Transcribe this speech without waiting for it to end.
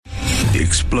The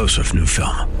explosive new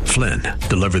film, Flynn,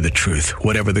 deliver the truth,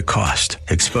 whatever the cost,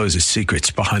 exposes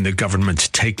secrets behind the government's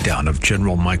takedown of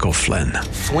General Michael Flynn.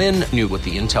 Flynn knew what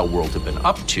the intel world had been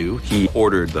up to. He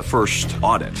ordered the first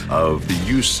audit of the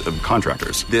use of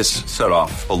contractors. This set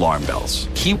off alarm bells.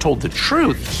 He told the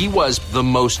truth. He was the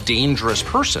most dangerous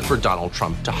person for Donald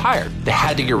Trump to hire. They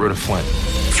had to get rid of Flynn.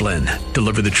 Flynn,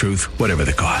 deliver the truth, whatever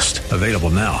the cost. Available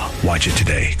now. Watch it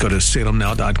today. Go to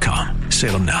salemnow.com.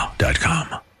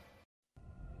 salemnow.com.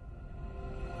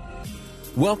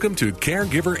 Welcome to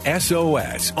Caregiver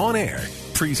SOS On Air,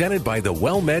 presented by the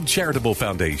WellMed Charitable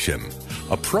Foundation,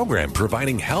 a program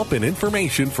providing help and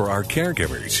information for our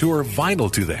caregivers who are vital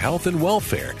to the health and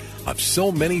welfare of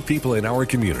so many people in our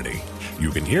community.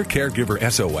 You can hear Caregiver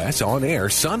SOS on air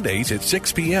Sundays at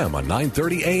 6 p.m. on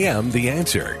 9:30 a.m. The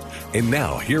Answer. And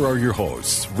now, here are your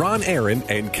hosts, Ron Aaron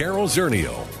and Carol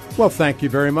Zernial. Well, thank you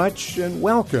very much, and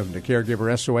welcome to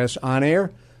Caregiver SOS On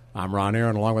Air. I'm Ron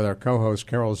Aaron, along with our co-host,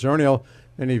 Carol Zernial.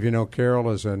 Many of you know Carol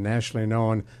is a nationally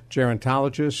known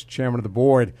gerontologist, chairman of the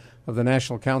board of the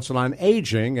National Council on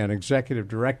Aging, and executive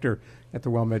director at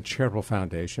the WellMed Charitable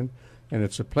Foundation. And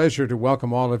it's a pleasure to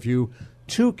welcome all of you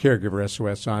to Caregiver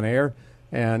SOS On Air.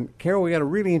 And, Carol, we got a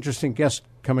really interesting guest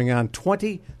coming on.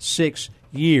 26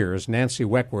 years Nancy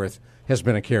Weckworth has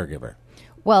been a caregiver.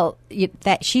 Well,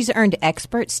 that she's earned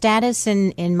expert status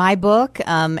in my book,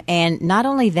 and not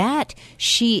only that,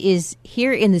 she is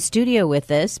here in the studio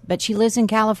with us, but she lives in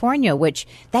California, which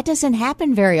that doesn't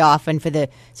happen very often for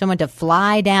someone to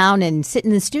fly down and sit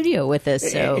in the studio with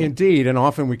us. So. Indeed, and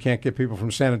often we can't get people from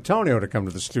San Antonio to come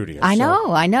to the studio. I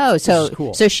know. So,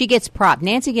 cool. So she gets props.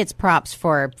 Nancy gets props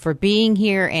for being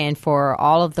here and for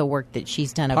all of the work that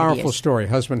she's done over the years. Powerful story.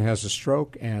 Husband has a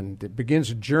stroke, and it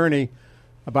begins a journey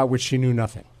about which she knew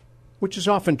nothing, which is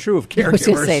often true of caregivers. I was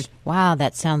going to say, wow,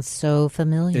 that sounds so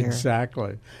familiar.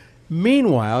 Exactly.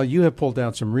 Meanwhile, you have pulled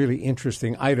down some really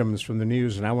interesting items from the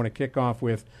news, and I want to kick off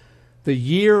with the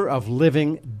year of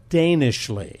living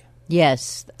Danishly.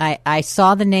 Yes, I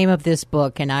saw the name of this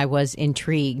book, and I was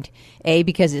intrigued. A,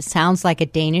 because it sounds like a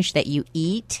Danish that you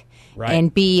eat. Right.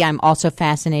 And B, I'm also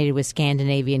fascinated with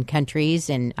Scandinavian countries,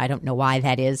 and I don't know why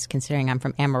that is, considering I'm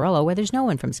from Amarillo, where there's no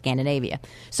one from Scandinavia.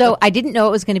 So I didn't know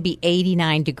it was going to be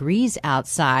 89 degrees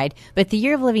outside, but the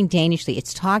year of living Danishly,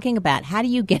 it's talking about how do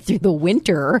you get through the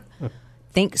winter,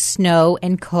 think snow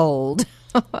and cold,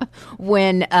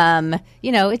 when,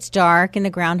 it's dark and the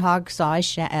groundhog saw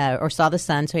the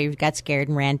sun, so he got scared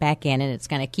and ran back in, and it's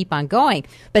going to keep on going.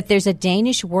 But there's a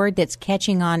Danish word that's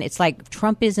catching on. It's like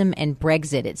Trumpism and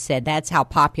Brexit, it said. That's how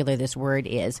popular this word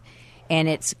is. And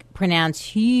it's pronounced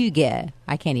hygge.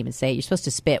 I can't even say it. You're supposed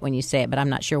to spit when you say it, but I'm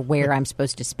not sure where I'm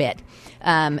supposed to spit.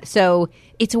 So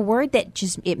it's a word that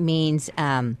it means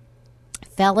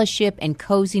fellowship and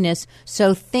coziness.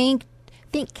 So think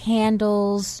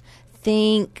candles,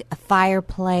 think a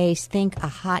fireplace, think a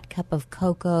hot cup of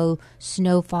cocoa,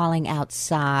 snow falling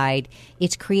outside.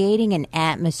 It's creating an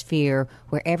atmosphere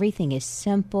where everything is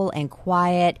simple and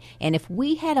quiet. And if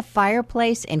we had a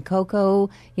fireplace and cocoa,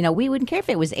 we wouldn't care if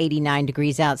it was 89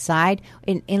 degrees outside.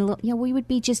 And we would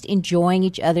be just enjoying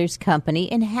each other's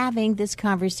company and having this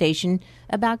conversation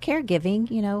about caregiving,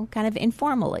 kind of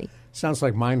informally. Sounds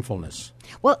like mindfulness.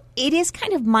 Well, it is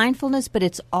kind of mindfulness, but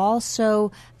it's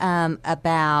also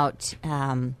about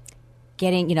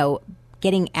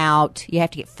getting out. You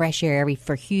have to get fresh air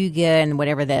for hygge and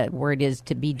whatever that word is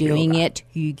to be doing it.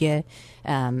 Hygge.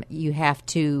 You have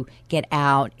to get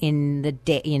out in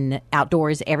the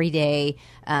outdoors every day.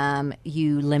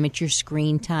 You limit your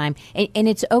screen time, and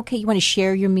it's okay. You want to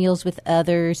share your meals with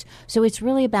others. So it's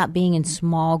really about being in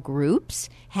small groups,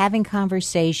 having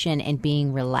conversation, and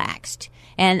being relaxed.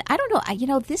 And I don't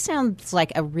know, this sounds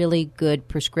like a really good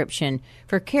prescription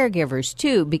for caregivers,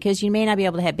 too, because you may not be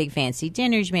able to have big fancy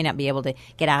dinners. You may not be able to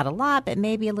get out a lot, but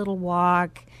maybe a little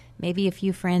walk, maybe a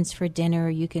few friends for dinner.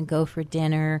 You can go for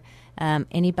dinner.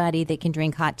 Anybody that can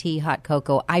drink hot tea, hot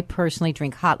cocoa. I personally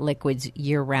drink hot liquids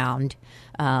year-round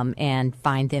and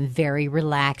find them very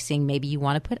relaxing. Maybe you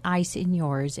want to put ice in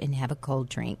yours and have a cold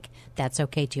drink. That's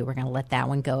okay, too. We're going to let that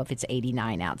one go if it's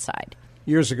 89 outside.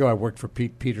 Years ago, I worked for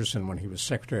Pete Peterson when he was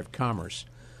Secretary of Commerce.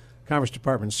 Commerce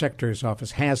Department Secretary's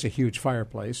office has a huge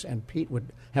fireplace, and Pete would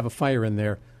have a fire in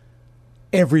there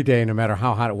every day, no matter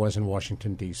how hot it was in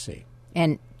Washington, D.C.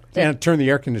 And turn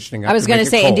the air conditioning up. I was going to to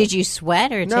say, cold. and did you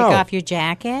sweat or take off your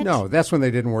jacket? No, that's when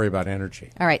they didn't worry about energy.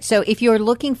 All right, so if you're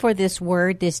looking for this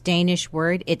word, this Danish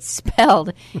word, it's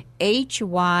spelled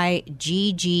H-Y-G-G-E.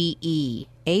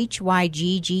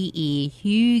 H-Y-G-G-E,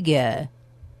 hygge.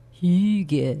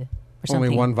 Hygge. Only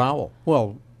one vowel.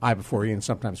 Well, I before E and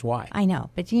sometimes Y. I know,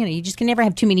 but you just can never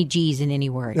have too many G's in any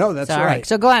word. No, that's so, all right.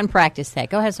 So go out and practice that.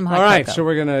 Go have some hot All right, cocoa. so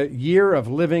we're going to Year of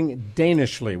Living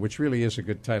Danishly, which really is a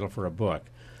good title for a book.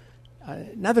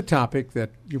 Another topic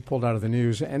that you pulled out of the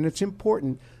news, and it's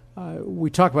important. We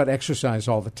talk about exercise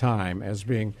all the time as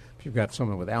being, if you've got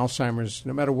someone with Alzheimer's,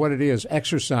 no matter what it is,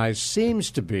 exercise seems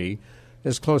to be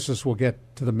as close as we'll get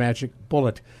to the magic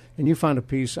bullet. And you found a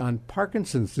piece on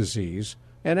Parkinson's disease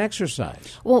and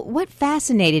exercise. Well, what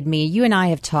fascinated me, you and I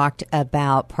have talked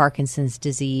about Parkinson's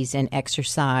disease and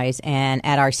exercise, and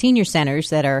at our senior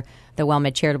centers that are the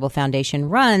WellMed Charitable Foundation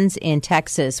runs in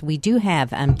Texas, we do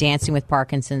have Dancing with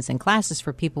Parkinson's and classes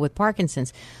for people with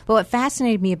Parkinson's. But what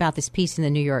fascinated me about this piece in the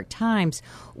New York Times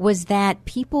was that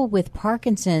people with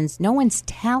Parkinson's, no one's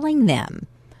telling them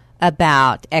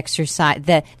about exercise,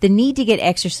 the need to get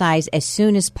exercise as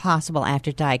soon as possible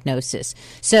after diagnosis.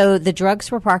 So the drugs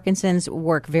for Parkinson's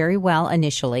work very well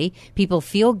initially. People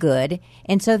feel good,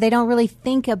 and so they don't really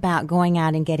think about going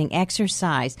out and getting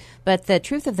exercise. But the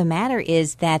truth of the matter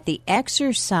is that the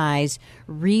exercise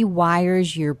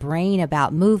rewires your brain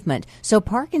about movement. So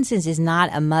Parkinson's is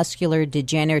not a muscular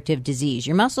degenerative disease.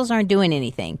 Your muscles aren't doing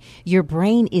anything. Your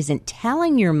brain isn't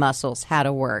telling your muscles how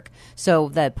to work. So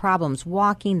the problems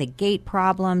walking, the gait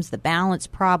problems, the balance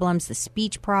problems, the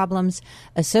speech problems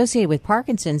associated with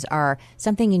Parkinson's are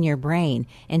something in your brain.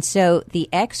 And so the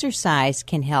exercise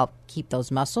can help keep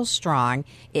those muscles strong.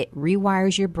 It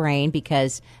rewires your brain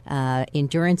because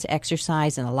endurance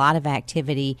exercise and a lot of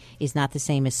activity is not the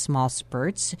same as small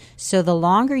spurts. So the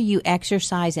longer you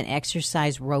exercise and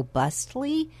exercise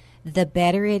robustly, the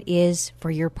better it is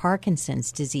for your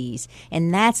Parkinson's disease.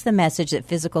 And that's the message that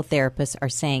physical therapists are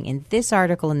saying in this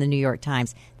article in the New York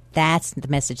Times. That's the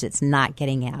message that's not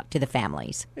getting out to the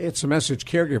families. It's a message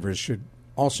caregivers should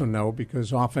also know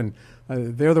because often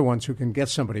they're the ones who can get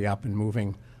somebody up and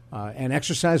moving and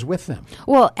exercise with them.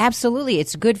 Well, absolutely.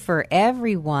 It's good for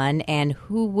everyone, and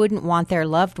who wouldn't want their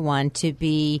loved one to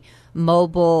be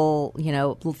mobile,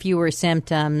 fewer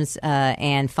symptoms,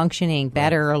 and functioning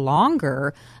better or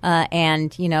longer.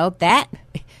 And, that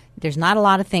there's not a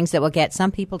lot of things that will get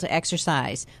some people to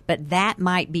exercise, but that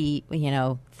might be,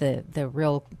 the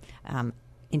real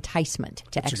enticement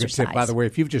to That's exercise. A good tip. By the way,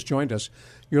 if you've just joined us,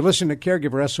 you're listening to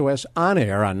Caregiver SOS on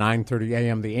air on 9:30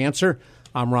 a.m. The Answer.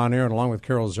 I'm Ron Aaron, along with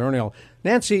Carol Zernial.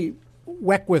 Nancy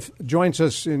Weckworth joins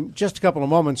us in just a couple of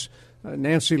moments.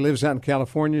 Nancy lives out in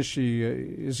California. She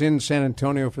is in San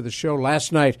Antonio for the show.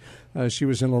 Last night, she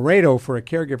was in Laredo for a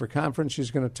caregiver conference. She's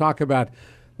going to talk about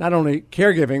not only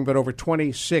caregiving, but over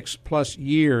 26-plus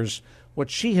years,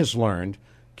 what she has learned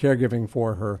caregiving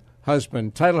for her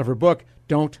husband. Title of her book,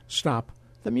 Don't Stop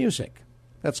the Music.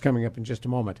 That's coming up in just a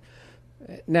moment.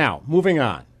 Now, moving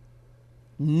on.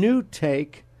 New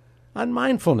take on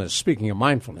mindfulness. Speaking of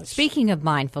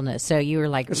mindfulness, so you were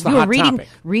like, it's the you were hot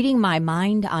reading my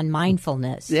mind on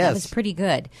mindfulness. Yes. That was pretty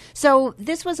good. So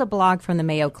this was a blog from the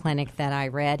Mayo Clinic that I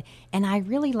read, and I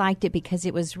really liked it because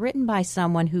it was written by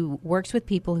someone who works with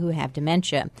people who have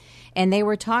dementia. And they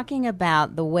were talking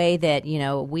about the way that,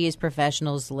 we as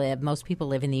professionals live. Most people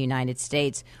live in the United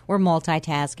States. We're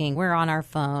multitasking. We're on our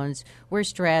phones. We're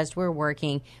stressed. We're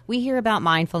working. We hear about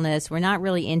mindfulness. We're not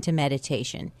really into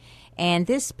meditation. And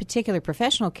this particular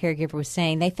professional caregiver was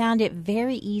saying they found it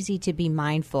very easy to be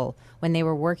mindful when they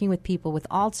were working with people with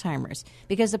Alzheimer's,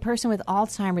 because the person with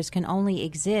Alzheimer's can only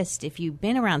exist, if you've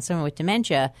been around someone with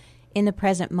dementia, in the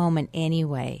present moment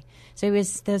anyway. So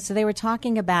they were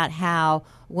talking about how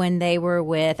when they were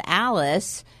with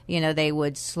Alice, they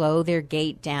would slow their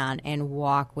gait down and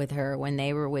walk with her. When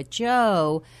they were with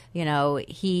Joe,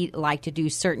 he liked to do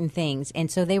certain things.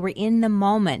 And so they were in the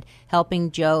moment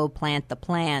helping Joe plant the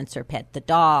plants or pet the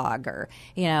dog or,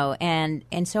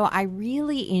 and so I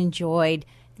really enjoyed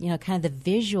kind of the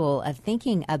visual of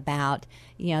thinking about,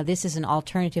 this is an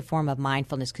alternative form of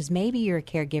mindfulness, because maybe you're a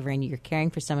caregiver and you're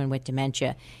caring for someone with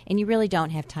dementia and you really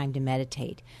don't have time to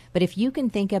meditate. But if you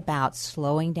can think about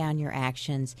slowing down your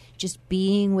actions, just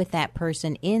being with that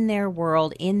person in their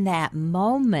world in that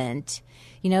moment,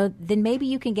 then maybe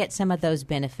you can get some of those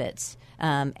benefits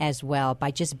as well by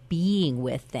just being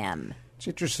with them. It's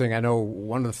interesting. I know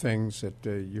one of the things that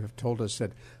you have told us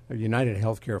that United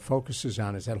Healthcare focuses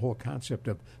on is that whole concept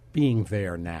of being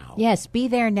there now. Yes, be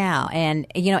there now. And,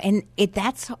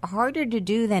 that's harder to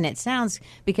do than it sounds,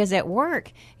 because at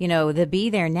work, the be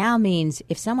there now means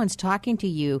if someone's talking to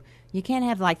you, you can't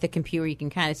have like the computer. You can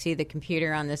kind of see the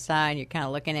computer on the side. You're kind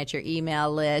of looking at your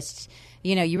email list.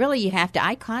 You have to,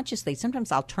 I consciously,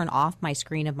 sometimes I'll turn off my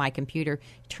screen of my computer,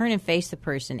 turn and face the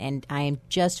person, and I am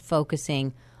just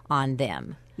focusing on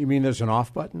them. You mean there's an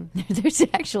off button? There's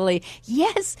actually,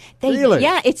 yes. Really?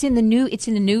 Yeah, it's in the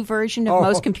new version of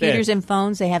most okay. computers and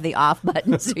phones. They have the off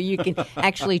button so you can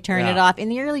actually turn it off. In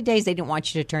the early days, they didn't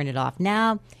want you to turn it off.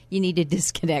 Now you need to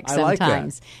disconnect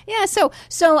sometimes. Yeah, so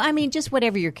I mean, just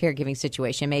whatever your caregiving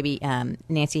situation. Maybe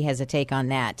Nancy has a take on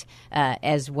that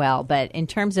as well. But in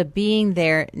terms of being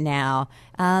there now,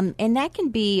 and that can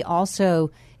be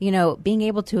also, being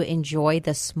able to enjoy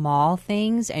the small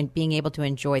things and being able to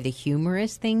enjoy the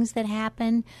humorous things that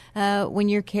happen when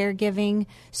you're caregiving.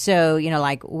 So,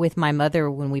 like with my mother,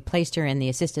 when we placed her in the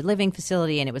assisted living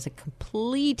facility and it was a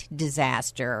complete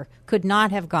disaster, could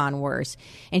not have gone worse.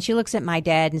 And she looks at my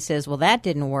dad and says, well, that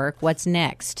didn't work. What's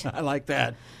next? I like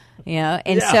that.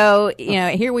 So,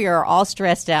 here we are all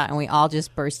stressed out and we all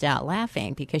just burst out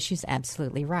laughing because she's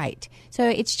absolutely right. So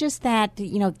it's just that,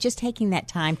 just taking that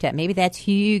time to, maybe that's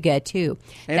Hugo too.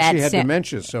 And she had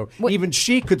dementia, so even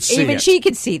she could see it. Even she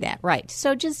could see that, right.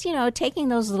 So just, taking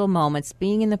those little moments,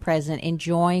 being in the present,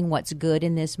 enjoying what's good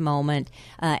in this moment,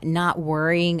 not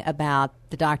worrying about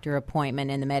the doctor appointment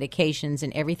and the medications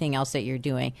and everything else that you're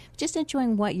doing, just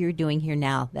enjoying what you're doing here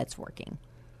now that's working.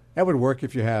 That would work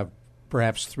if you have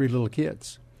perhaps 3 little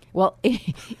kids. Well,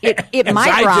 it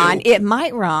might, Ron. It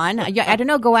might, Ron. I don't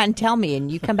know. Go out and tell me, and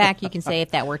you come back. You can say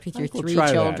if that worked with your 3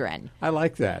 children. That. I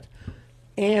like that.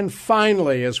 And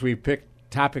finally, as we pick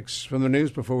topics from the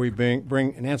news before we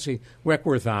bring Nancy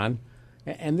Weckworth on,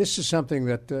 and this is something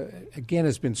that, again,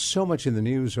 has been so much in the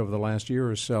news over the last year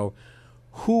or so,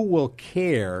 who will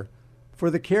care for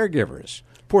the caregivers?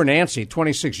 Poor Nancy,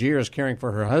 26 years caring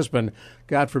for her husband.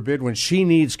 God forbid, when she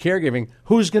needs caregiving,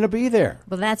 who's going to be there?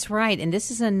 Well, that's right. And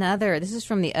this is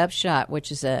from the Upshot,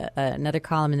 which is another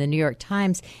column in the New York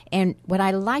Times. And what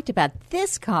I liked about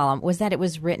this column was that it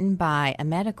was written by a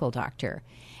medical doctor.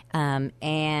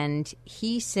 And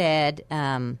he said,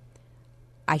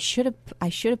 I should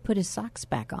have put his socks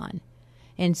back on.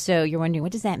 And so you're wondering,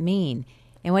 what does that mean?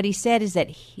 And what he said is that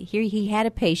he had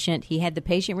a patient. He had the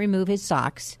patient remove his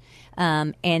socks.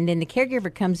 And then the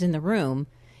caregiver comes in the room,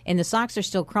 and the socks are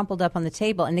still crumpled up on the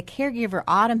table, and the caregiver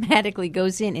automatically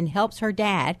goes in and helps her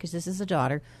dad, because this is a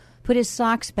daughter, put his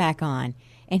socks back on.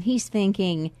 And he's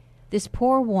thinking, this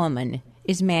poor woman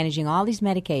is managing all these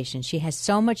medications. She has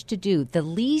so much to do. The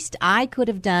least I could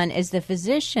have done as the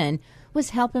physician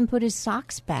was help him put his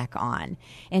socks back on.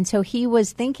 And so he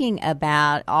was thinking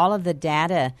about all of the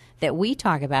data that we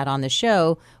talk about on the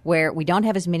show, where we don't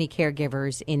have as many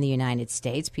caregivers in the United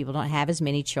States. People don't have as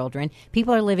many children.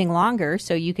 People are living longer,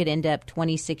 so you could end up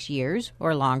 26 years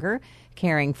or longer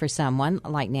caring for someone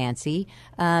like Nancy.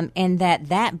 And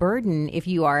that burden, if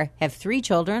you have 3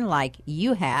 children like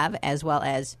you have, as well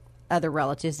as other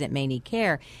relatives that may need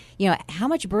care, how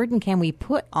much burden can we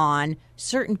put on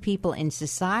certain people in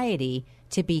society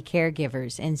to be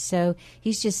caregivers? And so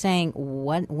he's just saying,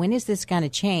 when is this going to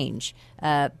change?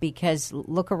 Because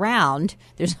look around,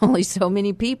 there's only so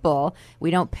many people. We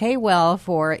don't pay well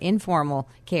for informal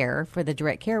care for the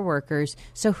direct care workers.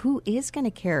 So who is going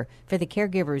to care for the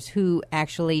caregivers who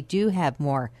actually do have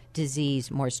more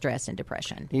disease, more stress, and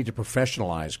depression? Need to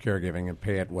professionalize caregiving and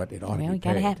pay it what it ought to be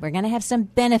paid. We're going to have some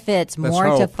benefits,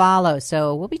 more to follow.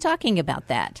 So we'll be talking about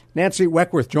that. Nancy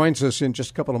Weckworth joins us in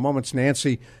just a couple of moments.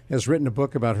 Nancy has written a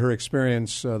book about her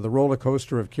experience, the roller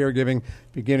coaster of caregiving,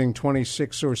 beginning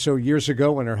 26 or so years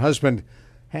ago when her husband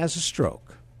has a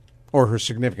stroke. Or her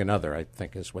significant other, I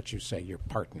think is what you say, your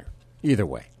partner. Either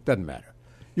way, doesn't matter.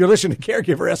 You're listening to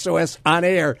Caregiver SOS on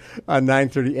air on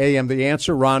 9:30 a.m. The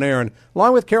Answer, Ron Aaron,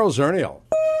 along with Carol Zernial.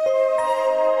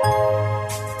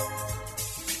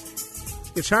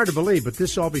 It's hard to believe, but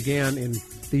this all began in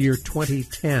the year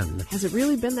 2010. Has it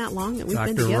really been that long that we've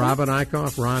been Dr. together? Robin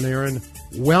Eichhoff, Ron Aaron,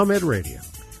 WellMed Radio.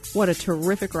 What a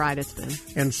terrific ride it's been.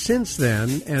 And since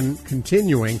then, and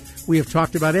continuing, we have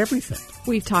talked about everything.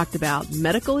 We've talked about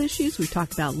medical issues, we've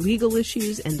talked about legal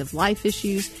issues, end-of-life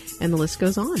issues, and the list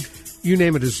goes on. You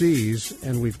name a disease,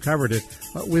 and we've covered it,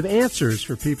 with answers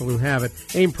for people who have it,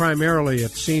 aimed primarily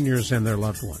at seniors and their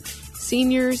loved ones.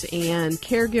 Seniors and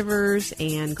caregivers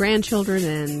and grandchildren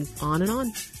and on and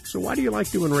on. So why do you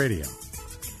like doing radio?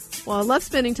 Well, I love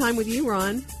spending time with you,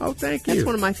 Ron. Oh, thank you. That's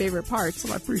one of my favorite parts.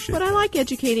 Well, I appreciate But that. I like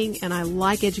educating, and I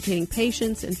like educating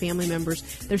patients and family members.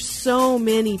 There's so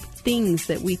many things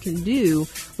that we can do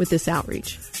with this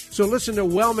outreach. So listen to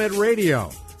WellMed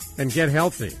Radio and get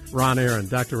healthy. Ron Aaron,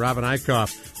 Dr. Robin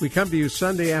Eichhoff. We come to you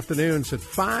Sunday afternoons at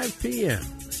 5 p.m.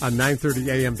 on 9:30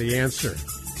 a.m. The Answer.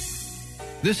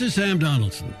 This is Sam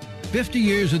Donaldson. 50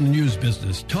 years in the news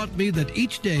business taught me that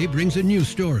each day brings a new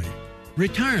story.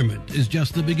 Retirement is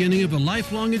just the beginning of a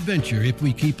lifelong adventure if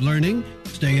we keep learning,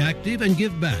 stay active, and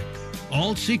give back.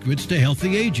 All secrets to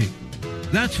healthy aging.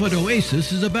 That's what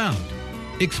Oasis is about.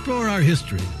 Explore our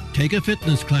history, take a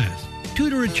fitness class,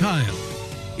 tutor a child.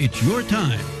 It's your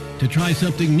time to try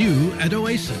something new at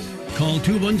Oasis. Call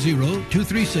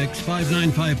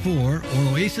 210-236-5954 or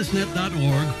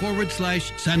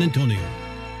oasisnet.org/San Antonio.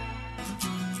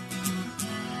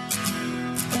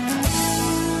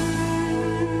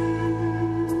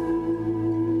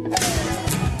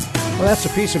 Well, that's a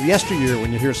piece of yesteryear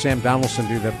when you hear Sam Donaldson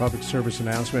do that public service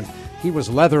announcement. He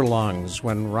was leather lungs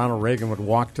when Ronald Reagan would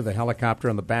walk to the helicopter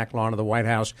on the back lawn of the White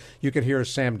House. You could hear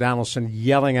Sam Donaldson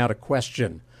yelling out a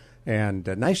question. And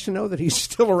nice to know that he's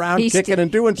still around kicking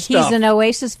and doing stuff. He's an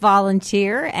Oasis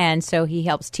volunteer, and so he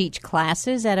helps teach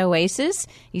classes at Oasis.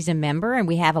 He's a member, and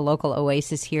we have a local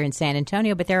Oasis here in San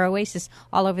Antonio, but there are Oasis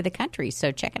all over the country,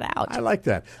 so check it out. I like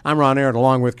that. I'm Ron Aaron,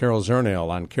 along with Carol Zernial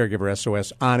on Caregiver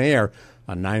SOS On Air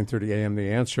on 9:30 a.m.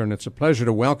 The Answer, and it's a pleasure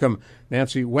to welcome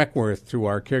Nancy Weckworth to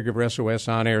our Caregiver SOS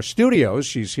On Air studios.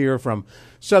 She's here from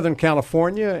Southern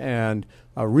California and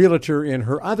a realtor in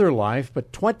her other life,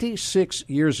 but 26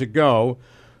 years ago,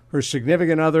 her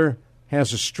significant other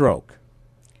has a stroke.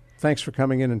 Thanks for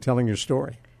coming in and telling your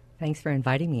story. Thanks for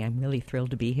inviting me. I'm really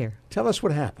thrilled to be here. Tell us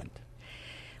what happened.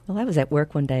 Well, I was at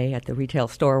work one day at the retail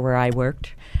store where I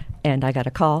worked, and I got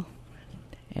a call,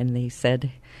 and they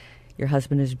said, your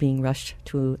husband is being rushed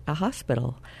to a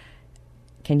hospital.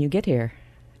 Can you get here?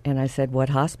 And I said, what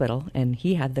hospital? And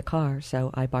he had the car,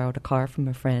 so I borrowed a car from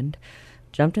a friend,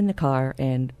 jumped in the car,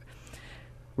 and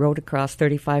rode across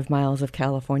 35 miles of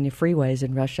California freeways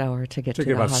in rush hour to get to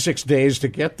the hospital. It took about 6 days to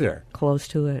get there. Close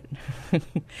to it.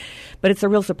 But it's a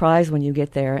real surprise when you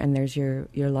get there and there's your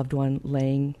loved one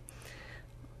laying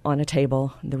on a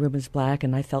table. The room is black,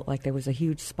 and I felt like there was a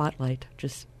huge spotlight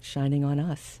just shining on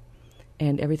us.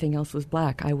 And everything else was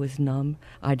black. I was numb.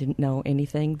 I didn't know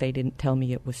anything. They didn't tell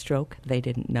me it was stroke. They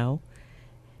didn't know.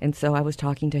 And so I was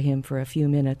talking to him for a few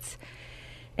minutes.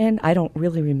 And I don't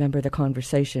really remember the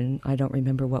conversation. I don't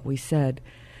remember what we said.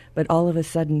 But all of a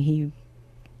sudden, he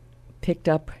picked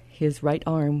up his right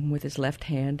arm with his left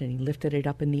hand, and he lifted it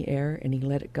up in the air, and he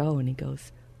let it go, and he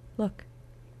goes, look.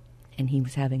 And he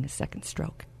was having a second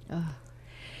stroke. Oh.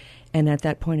 And at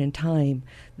that point in time,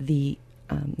 the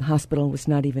hospital was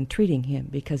not even treating him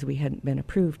because we hadn't been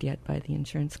approved yet by the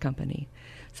insurance company.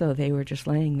 So they were just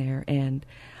laying there, and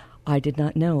I did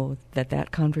not know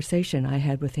that conversation I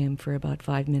had with him for about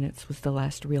 5 minutes was the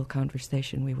last real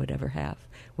conversation we would ever have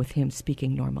with him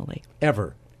speaking normally.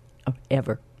 Ever? Oh,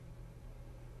 ever.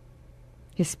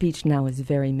 His speech now is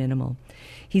very minimal.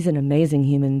 He's an amazing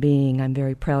human being. I'm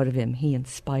very proud of him. He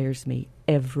inspires me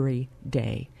every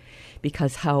day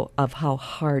because of how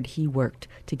hard he worked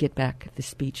to get back the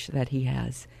speech that he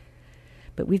has.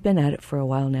 But we've been at it for a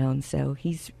while now, and so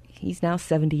he's now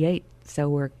 78, so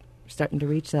we're starting to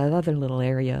reach that other little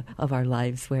area of our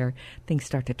lives where things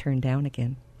start to turn down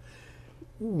again.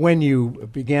 When you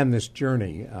began this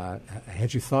journey,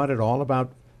 had you thought at all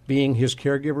about being his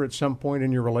caregiver at some point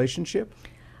in your relationship?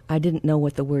 I didn't know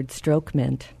what the word stroke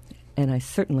meant, and I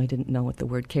certainly didn't know what the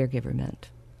word caregiver meant.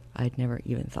 I'd never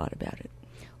even thought about it.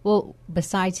 Well,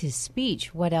 besides his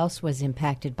speech, what else was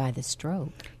impacted by the stroke?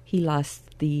 He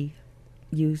lost the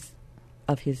use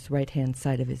of his right-hand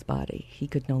side of his body. He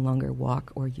could no longer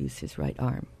walk or use his right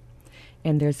arm.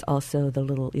 And there's also the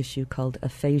little issue called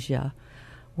aphasia,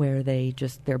 where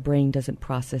their brain doesn't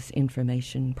process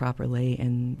information properly,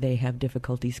 and they have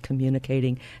difficulties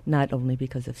communicating, not only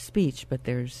because of speech, but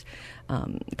there's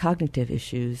cognitive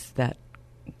issues that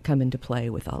come into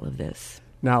play with all of this.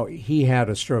 Now, he had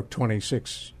a stroke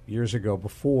 26 years ago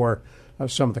before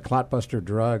some of the clotbuster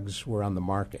drugs were on the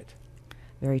market.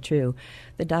 Very true.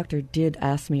 The doctor did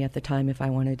ask me at the time if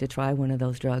I wanted to try one of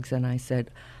those drugs, and I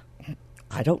said,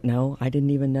 I don't know. I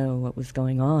didn't even know what was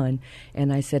going on.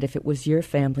 And I said, if it was your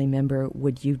family member,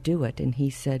 would you do it? And he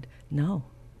said, no.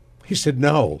 He said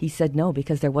no? He said no,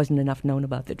 because there wasn't enough known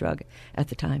about the drug at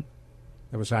the time.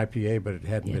 There was IPA, but it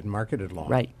hadn't been marketed long.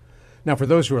 Right. Now, for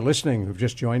those who are listening who've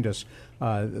just joined us,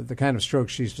 the kind of stroke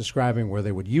she's describing where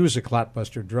they would use a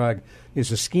clotbuster drug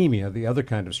is ischemia. The other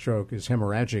kind of stroke is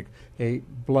hemorrhagic, a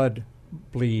blood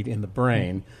bleed in the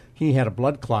brain. He had a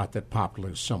blood clot that popped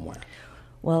loose somewhere.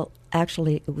 Well,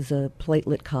 actually, it was a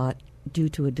platelet clot due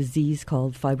to a disease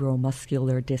called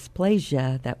fibromuscular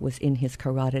dysplasia that was in his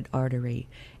carotid artery,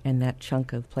 and that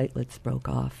chunk of platelets broke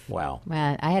off. Wow.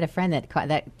 Well, I had a friend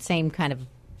that same kind of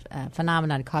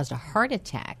phenomenon caused a heart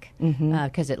attack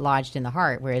because it lodged in the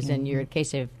heart, whereas in your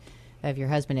case of your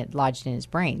husband, it lodged in his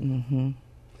brain. Mm-hmm.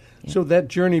 Yeah. So that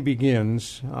journey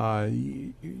begins.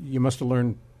 You must have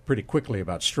learned pretty quickly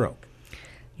about stroke.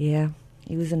 Yeah,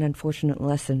 it was an unfortunate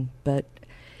lesson, but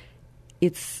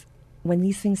it's when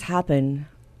these things happen,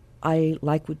 I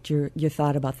like what your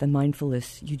thought about the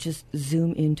mindfulness. You just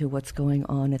zoom into what's going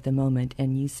on at the moment,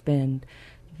 and you spend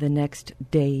the next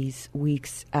days,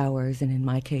 weeks, hours, and in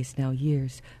my case now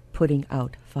years, putting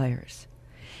out fires.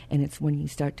 And it's when you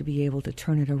start to be able to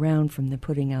turn it around from the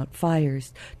putting out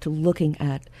fires to looking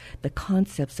at the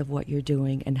concepts of what you're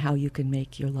doing and how you can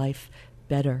make your life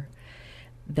better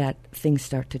that things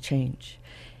start to change.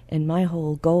 And my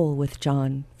whole goal with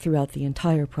John throughout the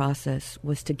entire process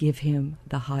was to give him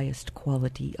the highest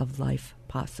quality of life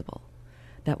possible.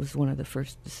 That was one of the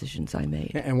first decisions I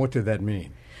made. And what did that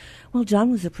mean? Well,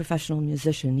 John was a professional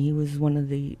musician. He was one of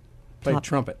the Played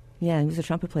trumpet. Yeah, he was a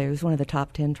trumpet player. He was one of the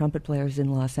top 10 trumpet players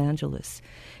in Los Angeles.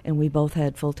 And we both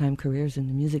had full-time careers in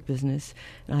the music business.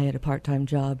 And I had a part-time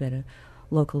job at a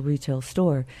local retail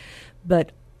store.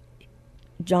 But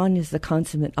John is the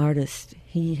consummate artist.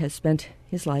 He has spent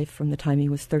his life from the time he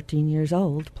was 13 years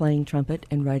old playing trumpet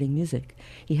and writing music.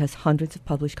 He has hundreds of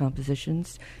published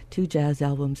compositions, 2 jazz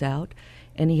albums out,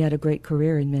 and he had a great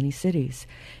career in many cities.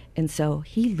 And so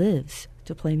he lives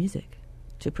to play music,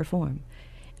 to perform.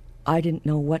 I didn't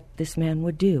know what this man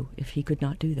would do if he could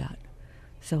not do that.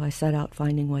 So I set out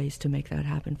finding ways to make that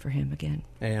happen for him again.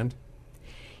 And?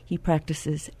 He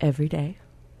practices every day.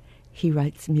 He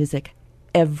writes music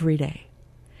every day.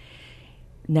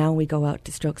 Now we go out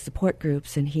to stroke support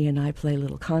groups, and he and I play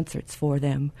little concerts for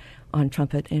them on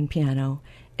trumpet and piano,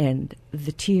 and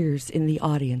the tears in the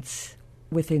audience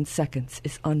within seconds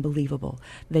is unbelievable.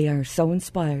 They are so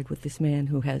inspired with this man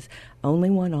who has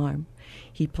only one arm.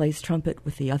 He plays trumpet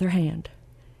with the other hand,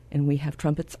 and we have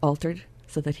trumpets altered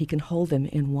so that he can hold them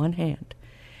in one hand.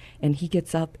 And he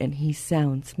gets up and he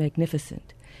sounds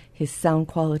magnificent. His sound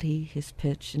quality, his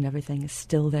pitch, and everything is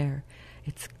still there.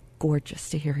 It's gorgeous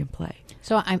to hear him play.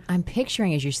 So I'm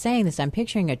picturing, as you're saying this, I'm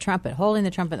picturing a trumpet, holding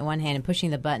the trumpet in one hand and pushing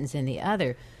the buttons in the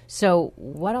other. So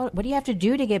what do you have to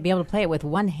do to be able to play it with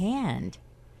one hand?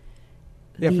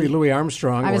 You have to be Louis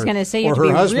Armstrong. I was going to say you have to to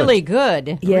be husband. really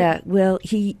good. Yeah, well,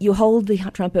 you hold the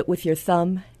trumpet with your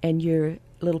thumb and your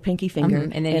little pinky finger,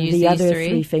 and then use the these other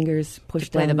 3 fingers push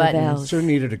play down the buttons. valves. So he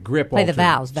needed a grip Play the altered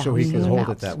valves, so he could hold it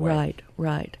valves. that way.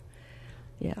 Right.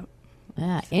 Yeah.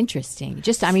 Ah, interesting.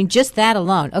 Just that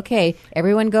alone. Okay,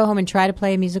 everyone go home and try to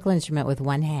play a musical instrument with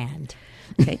one hand.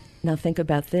 Okay, now think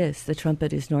about this. The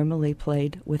trumpet is normally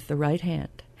played with the right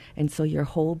hand, and so your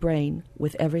whole brain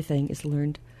with everything is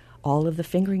learned all of the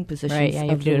fingering positions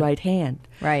of the right hand.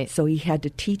 Right. So he had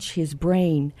to teach his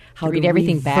brain how to read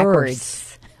everything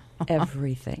backwards.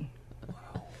 Everything.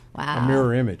 Wow. A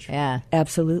mirror image. Yeah.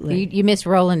 Absolutely. You missed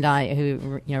Roland,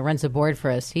 who runs the board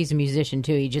for us. He's a musician,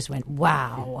 too. He just went,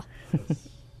 wow.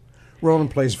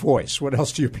 Roland plays voice. What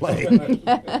else do you play?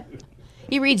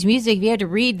 He reads music. If you had to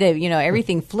read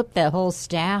everything, flip the whole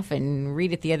staff and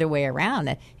read it the other way around.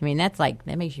 I mean, that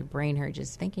makes your brain hurt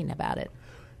just thinking about it.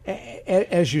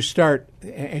 As you start,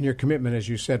 and your commitment, as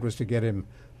you said, was to get him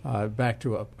back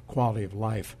to a quality of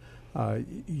life,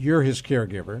 you're his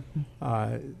caregiver.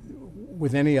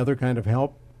 With any other kind of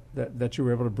help that you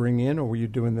were able to bring in, or were you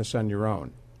doing this on your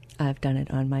own? I've done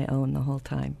it on my own the whole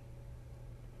time.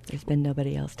 There's been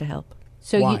nobody else to help.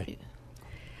 So why?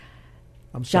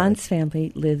 John's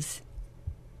family lived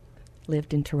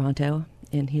in Toronto,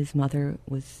 and his mother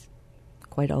was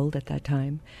quite old at that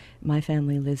time. My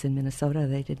family lives in Minnesota.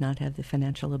 They did not have the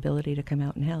financial ability to come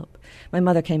out and help. My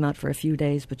mother came out for a few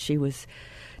days, but she was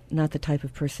not the type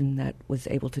of person that was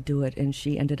able to do it, and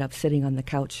she ended up sitting on the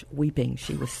couch weeping.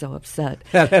 She was so upset.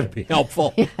 That had to be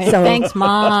helpful. Thanks,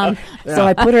 Mom. So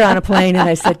I put her on a plane, and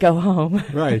I said, go home.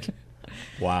 Right.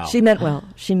 Wow. She meant well.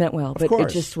 But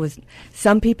course. it just was,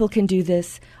 some people can do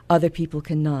this, other people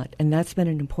cannot. And that's been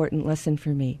an important lesson for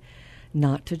me,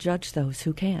 not to judge those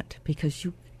who can't, because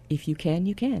if you can,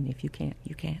 you can. If you can't,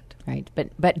 you can't. Right.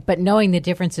 But knowing the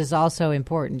difference is also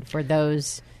important for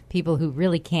those people who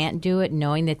really can't do it,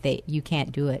 knowing that you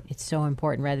can't do it. It's so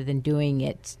important rather than doing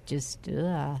it just...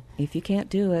 If you can't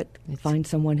do it, find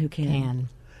someone who can.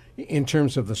 In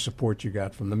terms of the support you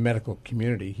got from the medical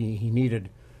community, he needed...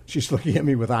 She's looking at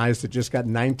me with eyes that just got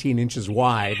 19 inches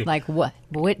wide. Like what?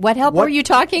 What help were you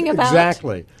talking about?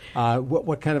 Exactly.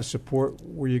 What kind of support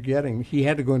were you getting? He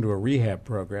had to go into a rehab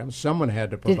program. Someone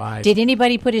had to provide. Did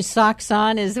anybody put his socks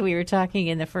on, as we were talking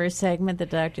in the first segment? The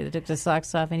doctor that took the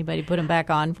socks off. Anybody put them back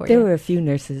on for you? There were a few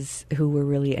nurses who were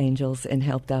really angels and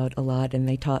helped out a lot, and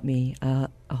they taught me a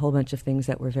whole bunch of things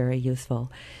that were very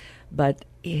useful. But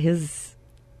his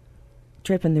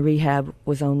trip in the rehab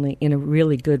was only, in a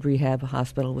really good rehab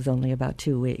hospital, was only about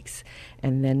 2 weeks.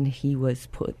 And then he was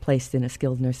placed in a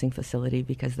skilled nursing facility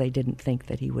because they didn't think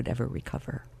that he would ever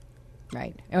recover.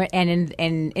 Right. And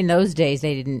in those days,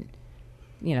 they didn't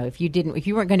if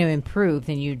you weren't going to improve,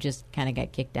 then you just kind of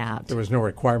got kicked out. There was no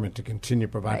requirement to continue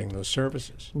providing those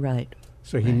services. Right.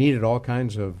 So he needed all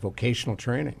kinds of vocational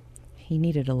training. He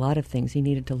needed a lot of things. He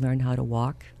needed to learn how to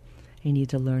walk. He needed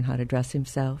to learn how to dress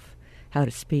himself, how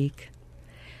to speak,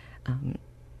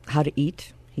 how to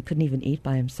eat. He couldn't even eat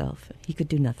by himself. He could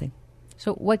do nothing.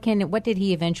 So what did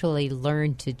he eventually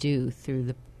learn to do through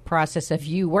the process of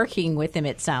you working with him,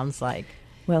 it sounds like?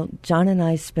 Well, John and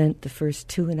I spent the first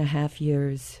 2.5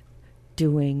 years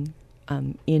doing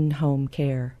in-home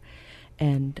care,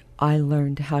 and I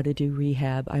learned how to do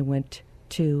rehab. I went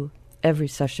to every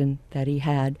session that he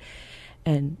had,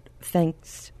 and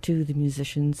thanks to the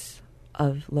musicians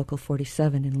of Local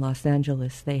 47 in Los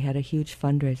Angeles, they had a huge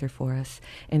fundraiser for us,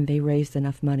 and they raised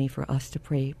enough money for us to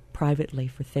pay privately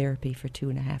for therapy for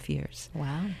 2.5 years.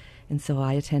 Wow. And so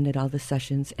I attended all the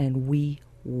sessions, and we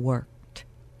worked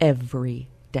every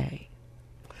day.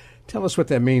 Tell us what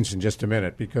that means in just a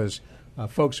minute, because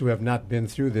folks who have not been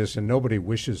through this, and nobody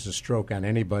wishes a stroke on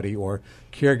anybody or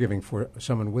caregiving for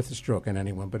someone with a stroke on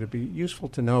anyone, but it'd be useful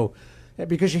to know,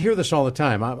 because you hear this all the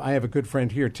time. I have a good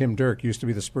friend here, Tim Dirk, used to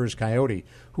be the Spurs Coyote,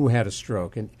 who had a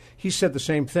stroke. And he said the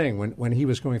same thing when he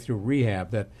was going through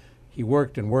rehab, that he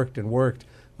worked and worked and worked.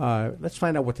 Let's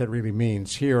find out what that really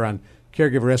means here on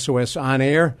Caregiver SOS On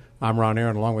Air. I'm Ron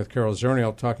Aaron, along with Carol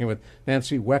Zernial, talking with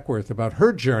Nancy Weckworth about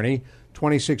her journey,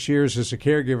 26 years as a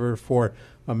caregiver for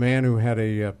a man who had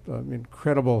an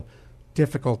incredible,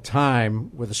 difficult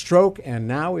time with a stroke and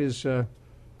now is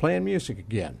playing music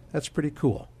again. That's pretty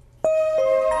cool.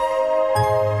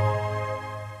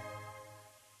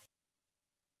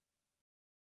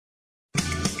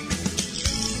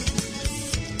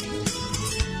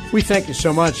 We thank you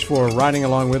so much for riding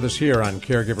along with us here on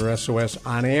Caregiver SOS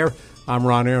On Air. I'm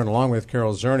Ron Aaron, along with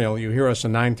Carol Zernial. You hear us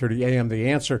at 9:30 a.m. The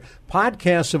Answer.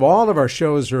 Podcasts of all of our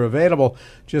shows are available.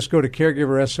 Just go to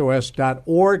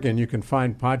caregiversos.org, and you can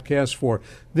find podcasts for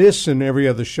this and every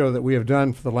other show that we have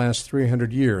done for the last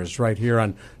 300 years right here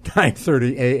on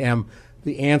 9:30 a.m.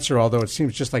 The Answer, although it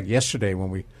seems just like yesterday when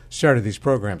we started these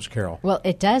programs, Carol. Well,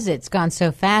 it does. It's gone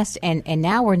so fast. And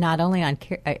now we're not only on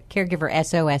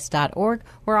caregiversos.org,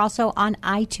 we're also on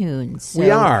iTunes. So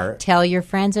we are. Tell your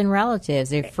friends and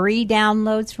relatives. They're free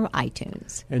downloads from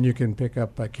iTunes. And you can pick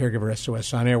up Caregiver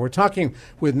SOS On Air. We're talking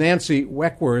with Nancy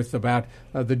Weckworth about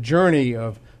the journey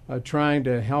of trying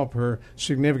to help her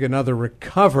significant other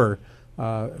recover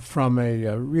from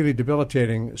a really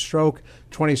debilitating stroke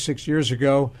 26 years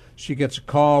ago. She gets a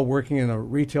call working in a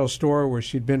retail store where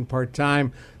she'd been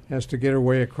part-time, has to get her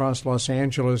way across Los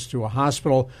Angeles to a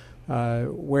hospital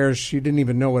where she didn't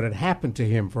even know what had happened to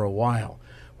him for a while.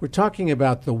 We're talking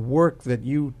about the work that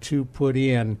you two put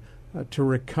in to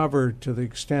recover to the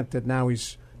extent that now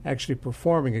he's actually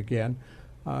performing again.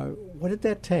 What did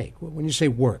that take? When you say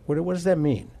work, what does that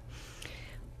mean?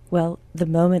 Well, the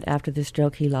moment after the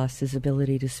stroke, he lost his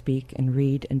ability to speak and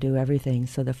read and do everything.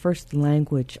 So the first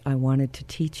language I wanted to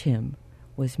teach him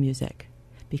was music,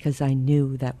 because I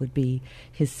knew that would be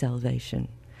his salvation,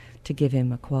 to give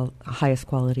him a highest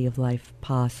quality of life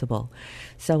possible.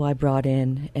 So I brought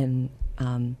in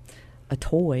a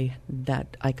toy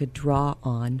that I could draw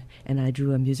on, and I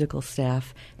drew a musical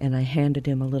staff, and I handed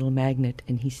him a little magnet,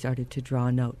 and he started to draw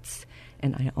notes,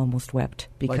 and I almost wept.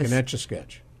 Because like an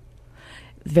Etch-a-Sketch.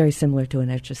 Very similar to an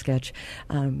Etch-a-Sketch.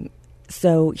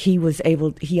 So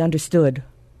he understood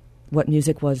what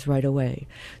music was right away.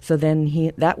 So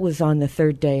then that was on the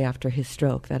third day after his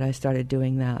stroke that I started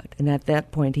doing that. And at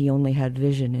that point, he only had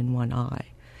vision in one eye.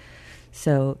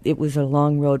 So it was a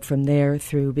long road from there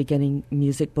through beginning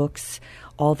music books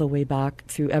all the way back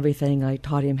through everything. I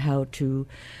taught him how to,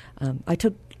 I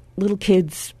took little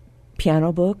kids'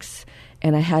 piano books,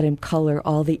 and I had him color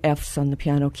all the F's on the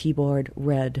piano keyboard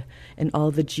red and all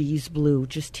the G's blue,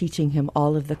 just teaching him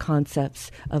all of the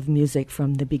concepts of music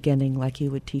from the beginning like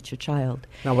you would teach a child.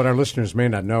 Now, what our listeners may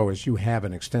not know is you have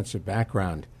an extensive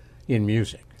background in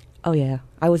music. Oh, yeah.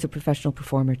 I was a professional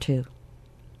performer, too.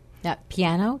 Now,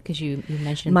 piano, because you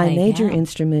mentioned my playing major piano.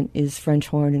 instrument is French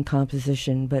horn and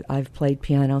composition, but I've played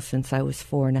piano since I was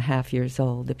 4.5 years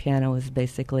old. The piano is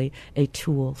basically a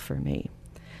tool for me.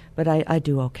 But I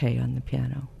do okay on the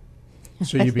piano.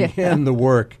 So you began the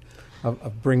work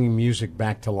of bringing music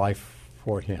back to life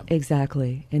for him.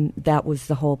 Exactly. And that was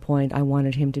the whole point. I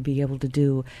wanted him to be able to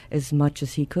do as much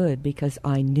as he could because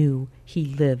I knew he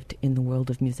lived in the world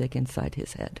of music inside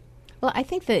his head. Well, I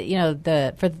think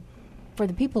that, for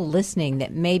the people listening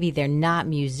that maybe they're not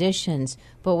musicians,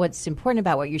 but what's important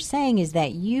about what you're saying is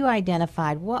that you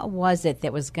identified what was it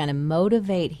that was going to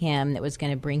motivate him, that was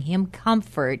going to bring him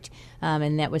comfort,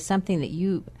 and that was something that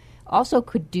you also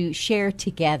could share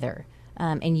together.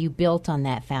 and you built on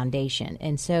that foundation.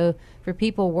 And so for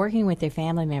people working with their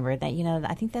family member, that, you know,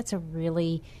 I think that's a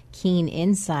really keen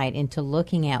insight into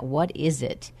looking at what is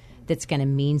it that's going to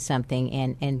mean something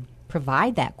and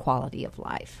provide that quality of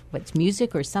life, whether it's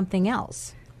music or something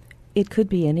else. It could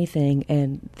be anything,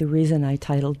 and the reason I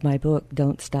titled my book,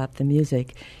 Don't Stop the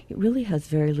Music, it really has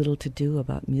very little to do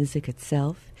about music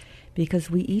itself,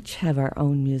 because we each have our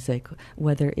own music,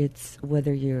 whether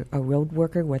you're a road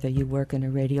worker, whether you work in a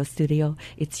radio studio,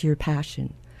 it's your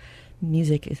passion.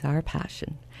 Music is our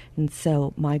passion. And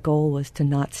so my goal was to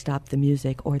not stop the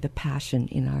music or the passion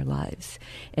in our lives.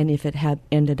 And if it had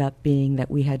ended up being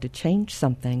that we had to change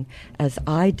something, as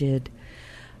I did,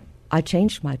 I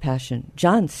changed my passion.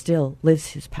 John still lives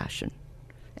his passion,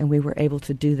 and we were able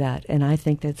to do that. And I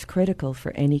think that's critical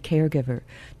for any caregiver,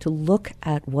 to look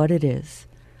at what it is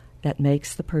that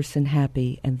makes the person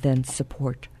happy and then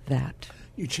support that.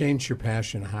 You changed your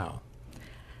passion how?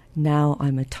 Now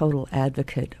I'm a total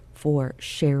advocate for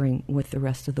sharing with the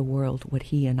rest of the world what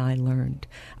he and I learned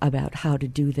about how to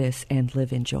do this and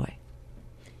live in joy.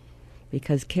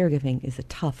 Because caregiving is a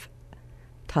tough,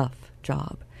 tough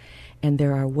job. And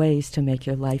there are ways to make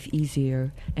your life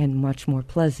easier and much more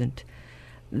pleasant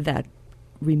that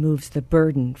removes the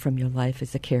burden from your life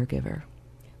as a caregiver.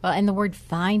 Well, and the word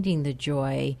finding the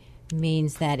joy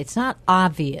means that it's not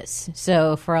obvious.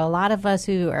 So for a lot of us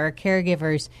who are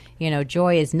caregivers, you know,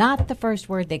 joy is not the first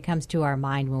word that comes to our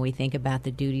mind when we think about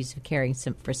the duties of caring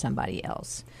for somebody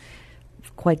else.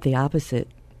 Quite the opposite.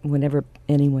 Whenever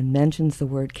anyone mentions the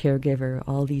word caregiver,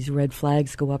 all these red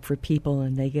flags go up for people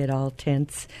and they get all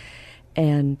tense.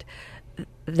 And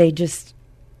they just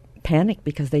panic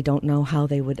because they don't know how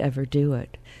they would ever do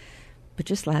it. But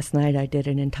just last night I did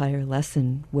an entire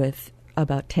lesson with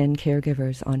about 10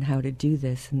 caregivers on how to do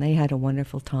this, and they had a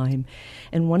wonderful time.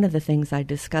 And one of the things I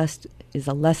discussed is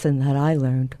a lesson that I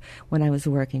learned when I was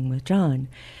working with John.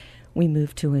 We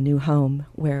moved to a new home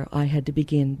where I had to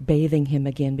begin bathing him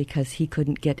again because he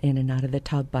couldn't get in and out of the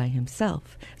tub by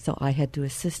himself. So I had to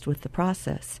assist with the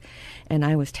process. And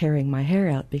I was tearing my hair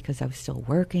out because I was still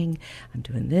working. I'm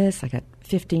doing this. I got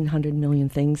 1,500 million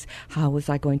things. How was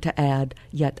I going to add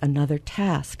yet another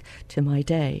task to my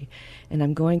day? And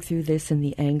I'm going through this, and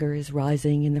the anger is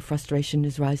rising and the frustration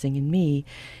is rising in me.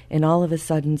 And all of a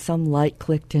sudden some light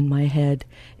clicked in my head,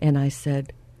 and I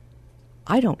said,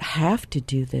 I don't have to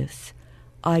do this.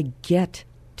 I get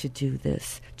to do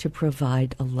this to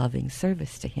provide a loving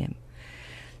service to him.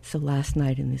 So last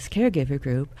night in this caregiver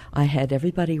group, I had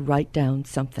everybody write down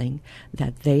something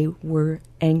that they were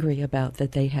angry about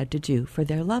that they had to do for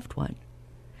their loved one.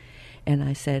 And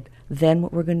I said, then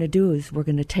what we're going to do is we're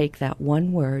going to take that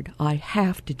one word, I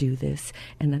have to do this,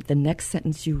 and the next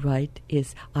sentence you write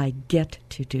is, I get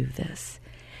to do this.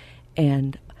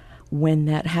 And when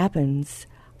that happens,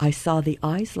 I saw the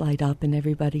eyes light up, and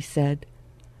everybody said,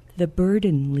 the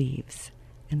burden leaves.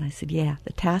 And I said, yeah,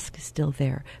 the task is still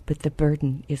there, but the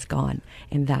burden is gone.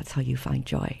 And that's how you find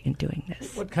joy in doing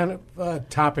this. What kind of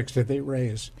topics did they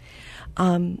raise?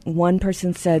 One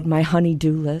person said, my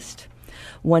honey-do list.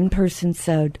 One person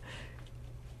said,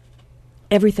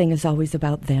 everything is always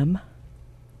about them.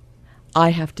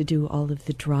 I have to do all of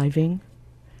the driving.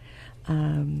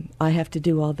 I have to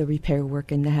do all the repair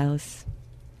work in the house.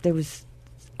 There was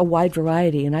a wide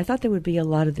variety, and I thought there would be a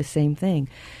lot of the same thing.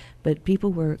 But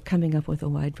people were coming up with a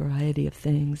wide variety of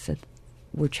things that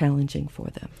were challenging for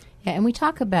them. Yeah, and we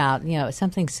talk about, you know,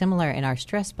 something similar in our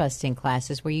stress busting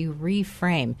classes where you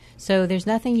reframe. So there's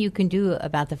nothing you can do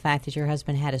about the fact that your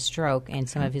husband had a stroke and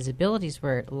some of his abilities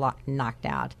were knocked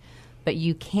out. But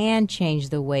you can change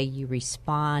the way you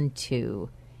respond to,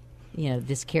 you know,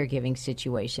 this caregiving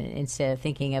situation. Instead of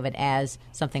thinking of it as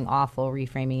something awful,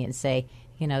 reframing it and say,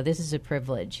 you know, this is a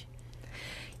privilege.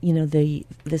 You know, the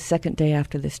second day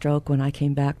after the stroke, when I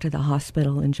came back to the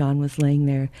hospital and John was laying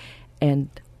there, and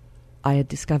I had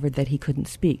discovered that he couldn't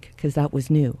speak because that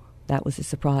was new. That was a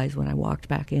surprise when I walked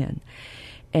back in.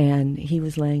 And he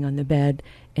was laying on the bed,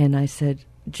 and I said,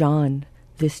 John,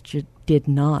 this did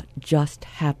not just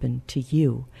happen to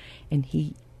you. And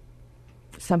he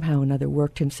somehow or another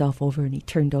worked himself over, and he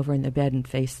turned over in the bed and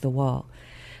faced the wall.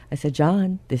 I said,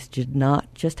 John, this did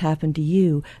not just happen to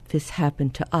you. This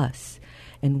happened to us.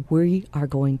 And we are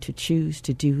going to choose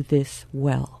to do this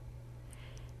well.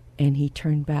 And he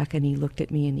turned back and he looked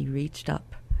at me and he reached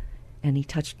up and he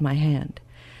touched my hand.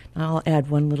 Now, I'll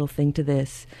add one little thing to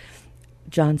this.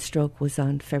 John's stroke was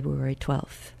on February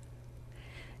 12th.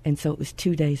 And so it was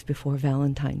 2 days before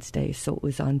Valentine's Day. So it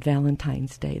was on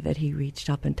Valentine's Day that he reached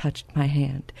up and touched my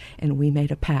hand. And we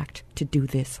made a pact to do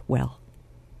this well.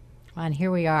 And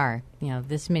here we are,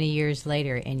 this many years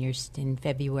later, and you're in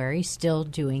February still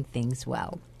doing things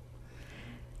well.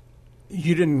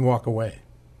 You didn't walk away.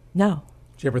 No.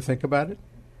 Did you ever think about it?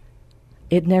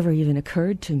 It never even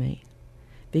occurred to me,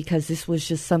 because this was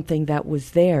just something that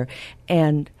was there.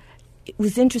 And it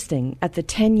was interesting. At the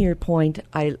 10-year point,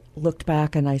 I looked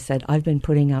back and I said, I've been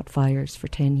putting out fires for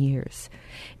 10 years.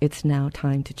 It's now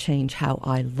time to change how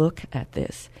I look at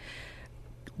this.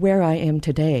 Where I am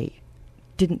today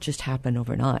didn't just happen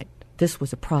overnight. This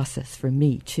was a process for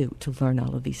me, too, to learn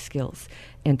all of these skills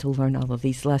and to learn all of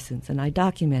these lessons. And I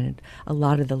documented a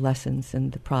lot of the lessons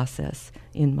and the process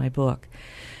in my book.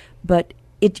 But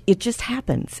it just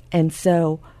happens. And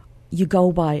so you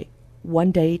go by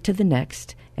one day to the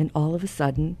next, and all of a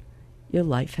sudden, your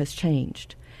life has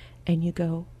changed. And you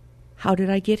go, how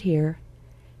did I get here?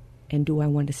 And do I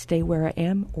want to stay where I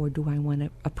am, or do I want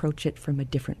to approach it from a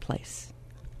different place?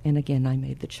 And again, I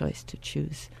made the choice to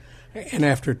choose. And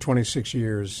after 26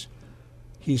 years,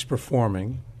 he's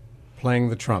performing, playing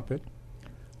the trumpet.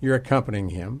 You're accompanying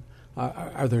him.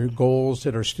 Are there goals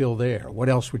that are still there? What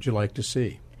else would you like to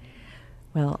see?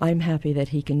 Well, I'm happy that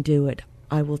he can do it.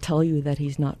 I will tell you that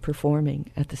he's not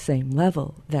performing at the same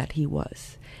level that he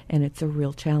was, and it's a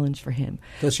real challenge for him.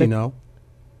 Does he know?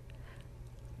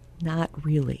 Not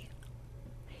really.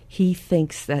 He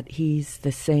thinks that he's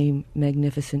the same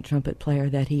magnificent trumpet player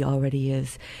that he already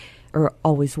is, or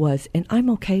always was, and I'm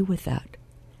okay with that,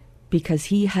 because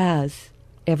he has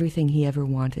everything he ever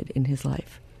wanted in his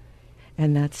life,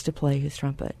 and that's to play his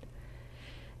trumpet.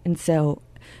 And so,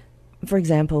 for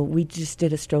example, we just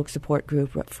did a stroke support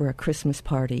group for a Christmas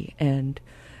party, and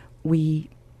we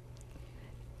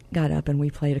got up and we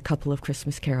played a couple of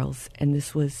Christmas carols, and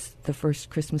this was the first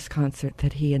Christmas concert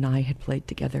that he and I had played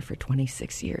together for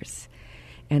 26 years.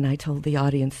 And I told the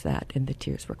audience that, and the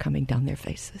tears were coming down their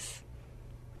faces,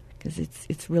 because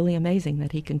it's really amazing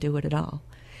that he can do it at all.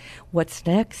 What's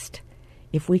next?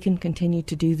 If we can continue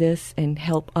to do this and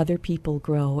help other people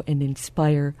grow and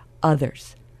inspire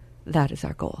others, that is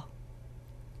our goal.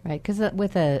 Right, because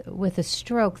with a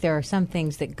stroke, there are some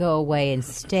things that go away and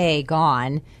stay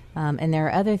gone, and there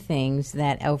are other things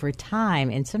that over time,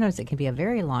 and sometimes it can be a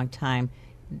very long time,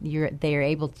 you're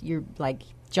like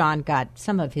John got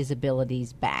some of his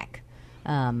abilities back,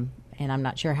 and I'm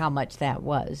not sure how much that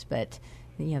was, but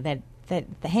that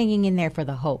the hanging in there for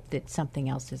the hope that something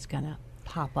else is going to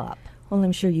pop up. Well,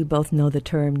 I'm sure you both know the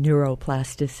term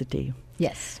neuroplasticity.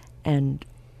 Yes, and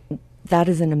that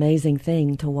is an amazing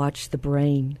thing, to watch the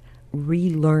brain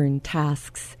relearn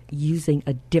tasks using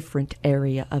a different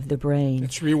area of the brain.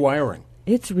 It's rewiring.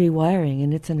 It's rewiring,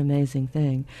 and it's an amazing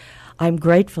thing. I'm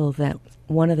grateful that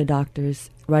one of the doctors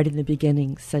right in the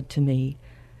beginning said to me,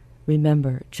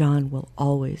 remember, John will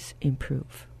always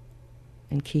improve,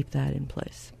 and keep that in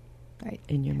place, right,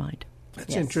 in your mind.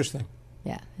 That's interesting.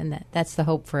 Yeah, and that's the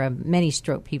hope for many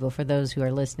stroke people, for those who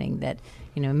are listening, that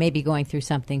may be going through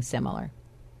something similar.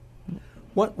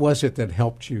 What was it that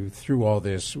helped you through all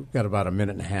this? We've got about a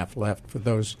minute and a half left for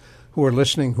those who are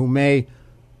listening who may,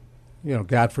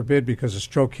 God forbid, because a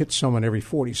stroke hits someone every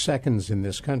 40 seconds in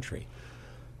this country.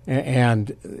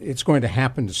 And it's going to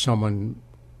happen to someone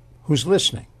who's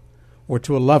listening or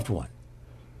to a loved one.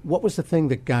 What was the thing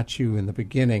that got you in the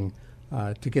beginning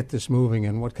to get this moving,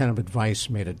 and what kind of advice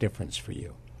made a difference for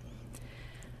you?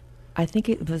 I think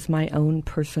it was my own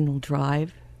personal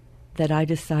drive, that I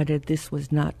decided this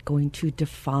was not going to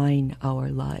define our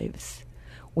lives.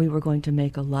 We were going to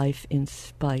make a life in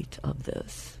spite of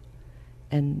this.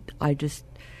 And I guess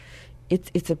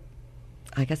it's a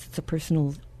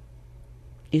personal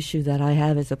issue that I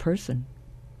have as a person.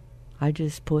 I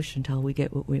just push until we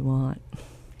get what we want.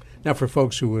 Now, for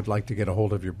folks who would like to get a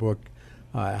hold of your book,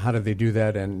 how do they do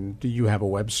that? And do you have a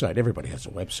website? Everybody has a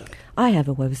website. I have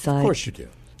a website. Of course you do.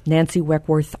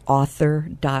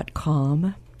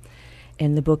 NancyWeckworthAuthor.com.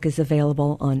 And the book is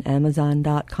available on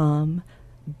Amazon.com,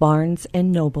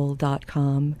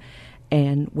 BarnesandNoble.com,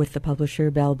 and with the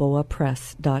publisher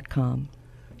BalboaPress.com.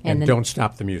 And don't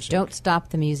stop the music. Don't stop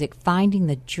the music. Finding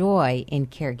the joy in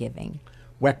caregiving.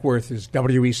 Weckworth is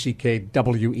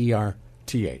Weckwerth.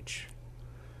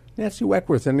 Nancy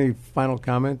Weckworth, any final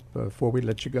comment before we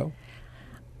let you go?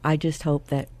 I just hope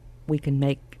that we can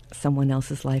make someone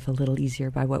else's life a little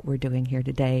easier by what we're doing here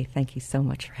today. Thank you so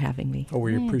much for having me. Oh,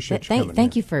 we appreciate you coming.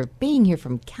 Thank you for being here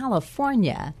from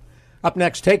California. Up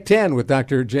next, Take 10 with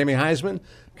Dr. Jamie Heisman,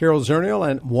 Carol Zernial,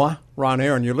 and moi, Ron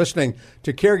Aaron. You're listening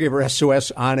to Caregiver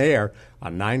SOS on air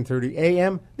on 9:30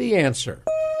 a.m. The Answer.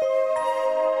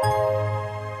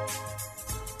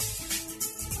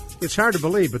 It's hard to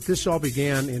believe, but this all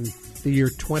began in the year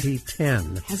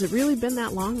 2010. Has it really been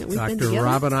that long that we've been Dr. together?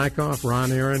 Robin Eichhoff,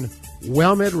 Ron Aaron,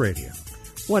 WellMed Radio.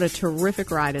 What a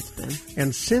terrific ride it's been.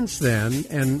 And since then,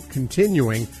 and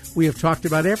continuing, we have talked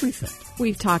about everything.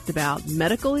 We've talked about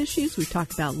medical issues, we've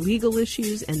talked about legal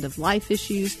issues, end-of-life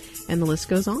issues, and the list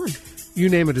goes on. You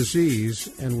name a disease,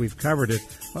 and we've covered it,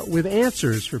 with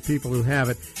answers for people who have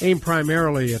it, aimed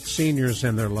primarily at seniors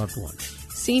and their loved ones.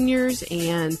 Seniors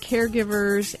and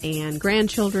caregivers and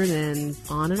grandchildren and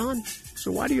on and on.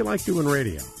 So why do you like doing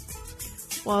radio?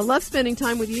 Well, I love spending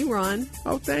time with you, Ron.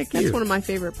 Oh, thank you. That's one of my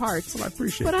favorite parts. Well, I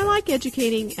appreciate But that. I like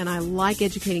educating, and I like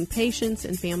educating patients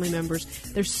and family members.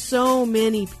 There's so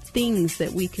many things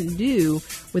that we can do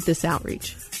with this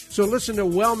outreach. So listen to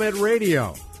WellMed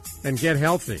Radio and get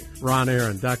healthy. Ron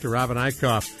Aaron, Dr. Robin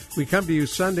Eichhoff. We come to you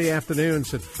Sunday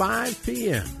afternoons at 5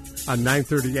 p.m. on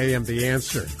 9:30 a.m. The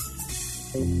Answer.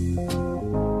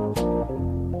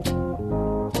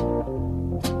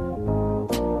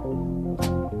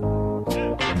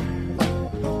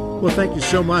 Well, thank you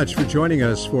so much for joining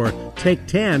us for Take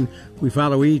 10. We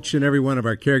follow each and every one of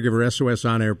our Caregiver SOS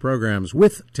on-air programs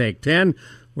with Take 10,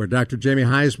 where Dr. Jamie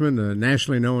Heisman, a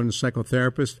nationally known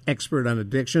psychotherapist, expert on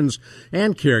addictions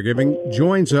and caregiving,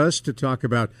 joins us to talk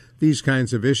about these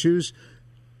kinds of issues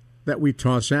that we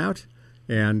toss out.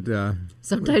 And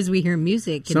sometimes we hear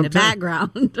music in the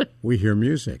background. We hear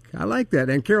music. I like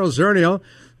that. And Carol Zernial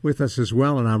with us as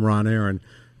well, and I'm Ron Aaron.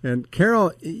 And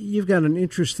Carol, you've got an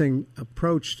interesting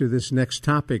approach to this next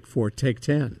topic for Take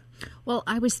 10. Well,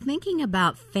 I was thinking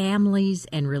about families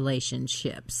and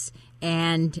relationships.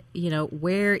 And,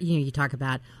 where, you talk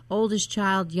about oldest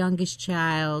child, youngest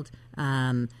child,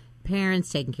 parents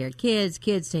taking care of kids,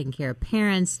 kids taking care of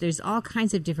parents. There's all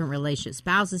kinds of different relationships,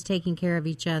 spouses taking care of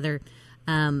each other.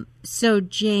 So,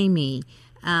 Jamie,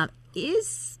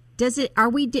 is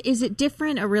it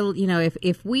different?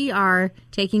 If we are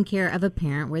taking care of a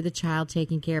parent, we're the child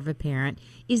taking care of a parent.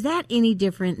 Is that any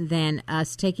different than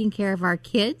us taking care of our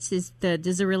kids?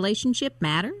 Does the relationship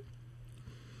matter?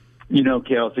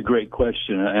 Carol, it's a great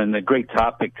question and a great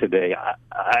topic today.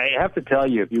 I have to tell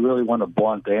you, if you really want a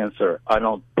blunt answer, I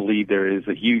don't believe there is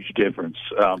a huge difference.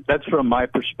 That's from my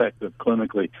perspective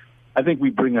clinically. I think we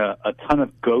bring a ton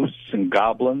of ghosts and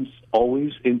goblins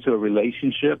always into a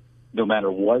relationship, no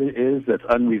matter what it is that's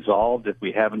unresolved, if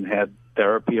we haven't had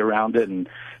therapy around it and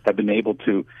have been able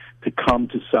to come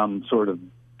to some sort of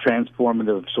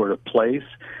transformative sort of place.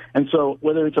 And so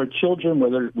whether it's our children,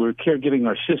 whether we're caregiving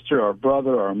our sister, our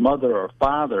brother, our mother, our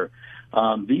father,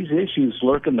 these issues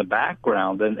lurk in the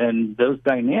background, and those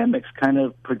dynamics kind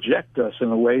of project us in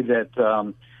a way that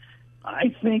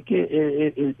I think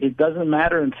it doesn't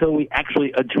matter until we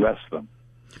actually address them.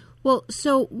 Well,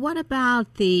 so what about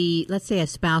let's say a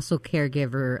spousal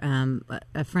caregiver,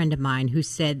 a friend of mine who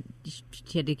said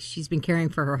she's been caring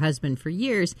for her husband for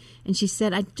years, and she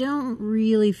said, I don't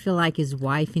really feel like his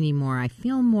wife anymore. I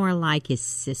feel more like his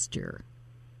sister.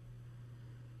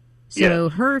 So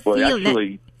yes. her well, feel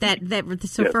actually,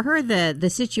 for her, the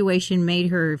situation made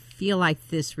her feel like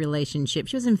this relationship.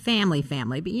 She was in family,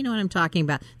 but you know what I'm talking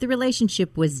about. The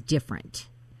relationship was different.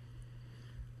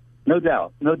 No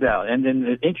doubt. And then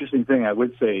the interesting thing I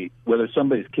would say, whether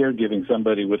somebody's caregiving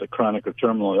somebody with a chronic or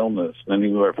terminal illness,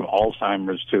 anywhere from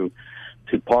Alzheimer's to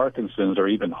Parkinson's or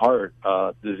even heart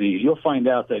disease, you'll find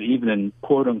out that even in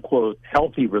quote-unquote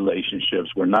healthy relationships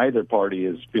where neither party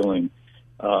is feeling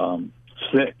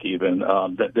sick even,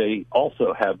 that they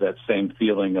also have that same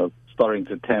feeling of starting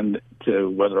to tend to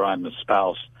whether I'm a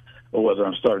spouse or whether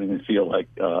I'm starting to feel like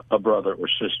a brother or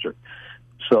sister.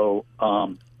 So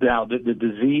now the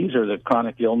disease or the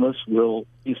chronic illness will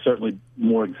certainly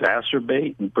more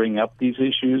exacerbate and bring up these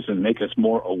issues and make us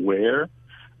more aware.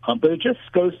 But it just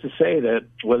goes to say that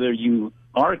whether you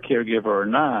are a caregiver or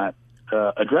not,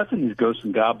 addressing these ghosts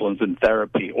and goblins in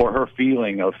therapy or her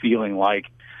feeling like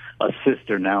a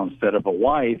sister now instead of a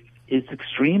wife is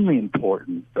extremely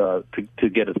important to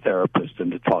get a therapist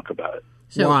and to talk about it.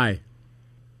 So, why?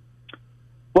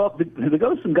 Well, the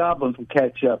ghosts and goblins will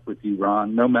catch up with you,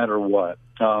 Ron, no matter what.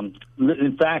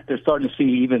 In fact, they're starting to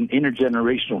see even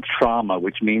intergenerational trauma,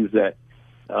 which means that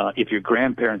if your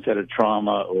grandparents had a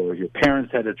trauma or your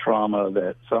parents had a trauma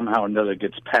that somehow or another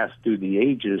gets passed through the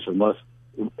ages unless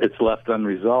it's left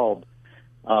unresolved.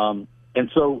 And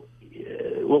so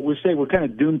what we say, we're kind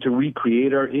of doomed to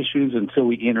recreate our issues until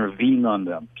we intervene on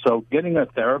them. So getting a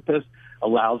therapist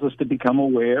allows us to become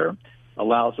aware,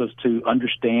 allows us to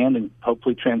understand and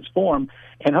hopefully transform,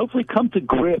 and hopefully come to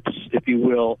grips, if you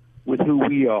will, with who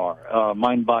we are,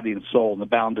 mind, body, and soul, and the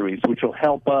boundaries, which will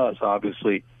help us,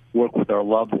 obviously, work with our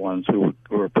loved ones who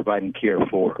we're providing care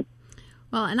for.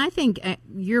 Well, and I think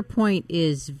your point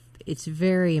is it's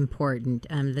very important.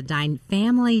 The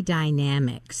family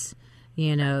dynamics,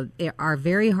 are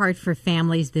very hard for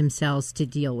families themselves to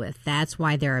deal with. That's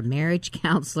why there are marriage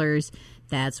counselors.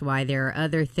 That's why there are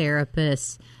other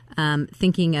therapists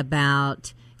thinking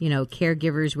about,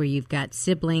 caregivers where you've got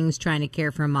siblings trying to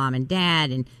care for mom and dad,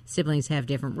 and siblings have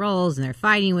different roles, and they're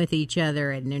fighting with each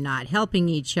other, and they're not helping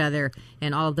each other,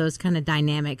 and all of those kind of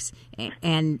dynamics.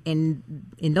 And in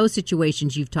those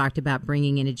situations, you've talked about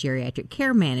bringing in a geriatric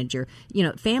care manager.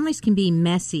 Families can be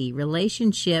messy.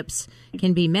 Relationships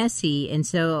can be messy. And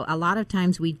so a lot of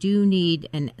times we do need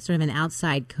an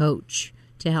outside coach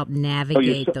to help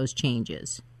navigate those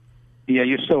changes. Yeah,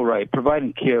 you're so right.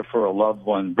 Providing care for a loved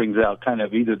one brings out kind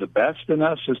of either the best in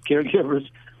us as caregivers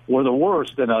or the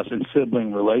worst in us in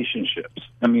sibling relationships.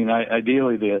 I mean,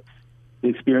 ideally, the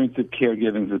experience of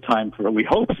caregiving is a time for, we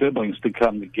hope, siblings to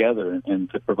come together and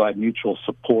to provide mutual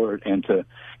support and to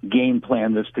game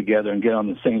plan this together and get on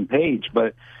the same page.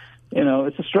 But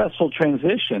it's a stressful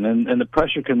transition, and the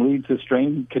pressure can lead to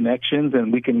strained connections,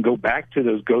 and we can go back to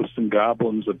those ghosts and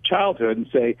goblins of childhood and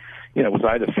say, was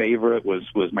I the favorite? Was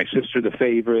my sister the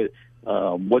favorite?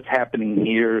 What's happening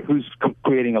here? Who's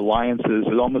creating alliances?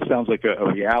 It almost sounds like a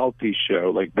reality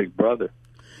show, like Big Brother.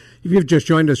 If you've just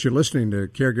joined us, you're listening to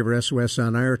Caregiver SOS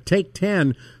on Air. Take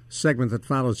 10, segment that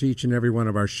follows each and every one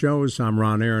of our shows. I'm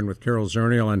Ron Aaron with Carol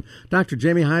Zernial, and Dr.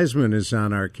 Jamie Heisman is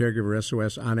on our Caregiver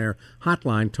SOS on Air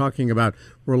hotline talking about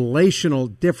relational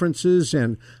differences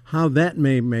and how that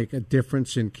may make a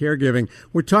difference in caregiving.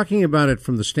 We're talking about it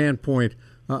from the standpoint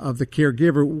of the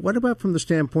caregiver. What about from the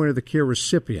standpoint of the care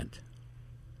recipient?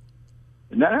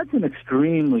 Now, that's an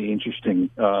extremely interesting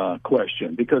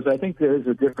question, because I think there is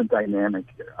a different dynamic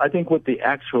here. I think what the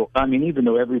even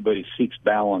though everybody seeks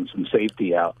balance and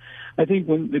safety out, I think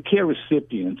when the care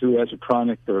recipient who has a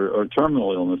chronic or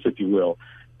terminal illness, if you will,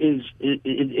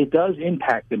 it does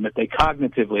impact them if they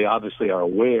cognitively obviously are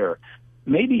aware,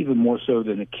 maybe even more so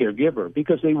than a caregiver,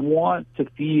 because they want to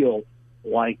feel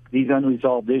like these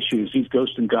unresolved issues, these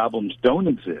ghosts and goblins, don't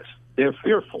exist. They're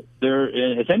fearful.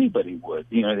 As anybody would.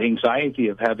 The anxiety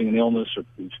of having an illness or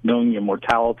knowing your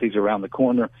mortality is around the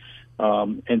corner,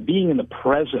 and being in the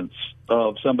presence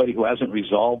of somebody who hasn't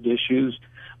resolved issues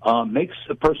makes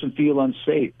a person feel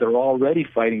unsafe. They're already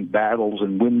fighting battles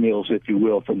and windmills, if you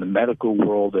will, from the medical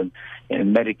world and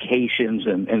medications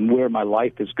and where my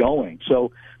life is going.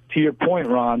 So to your point,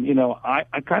 Ron,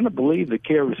 I kind of believe the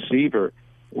care receiver,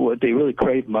 what they really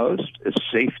crave most is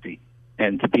safety,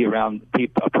 and to be around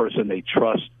a person they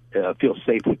trust, feel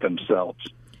safe with themselves.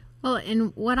 Well,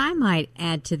 and what I might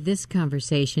add to this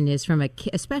conversation is from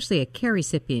especially a care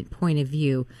recipient point of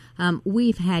view,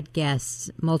 we've had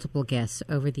multiple guests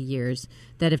over the years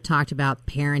that have talked about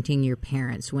parenting your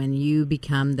parents. When you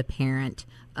become the parent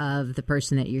of the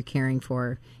person that you're caring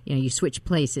for, you switch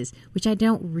places, which I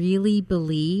don't really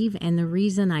believe. And the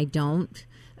reason I don't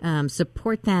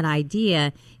support that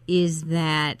idea is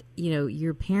that,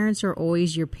 your parents are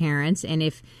always your parents. And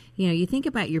if, you think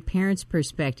about your parents'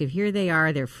 perspective, here they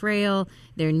are, they're frail,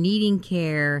 they're needing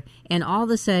care, and all of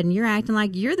a sudden you're acting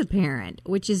like you're the parent,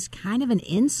 which is kind of an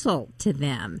insult to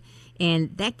them.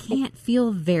 And that can't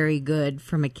feel very good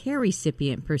from a care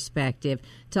recipient perspective,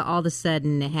 to all of a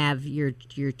sudden have your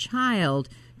child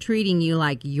treating you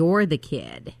like you're the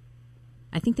kid.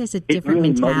 I think there's a different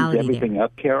mentality there. It really muddies everything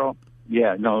up, Carol.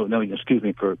 Yeah, no, excuse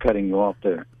me for cutting you off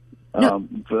there. No.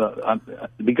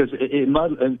 Because it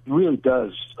really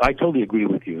does. I totally agree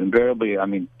with you. Invariably,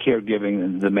 caregiving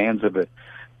and the demands of it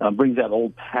brings out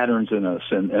old patterns in us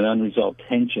and unresolved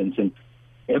tensions. And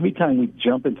every time we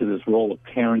jump into this role of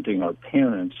parenting our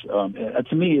parents,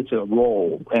 to me, it's a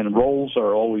role, and roles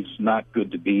are always not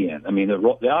good to be in.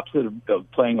 The opposite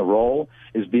of playing a role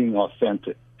is being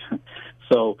authentic.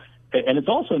 And it's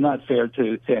also not fair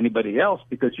to anybody else,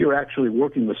 because you're actually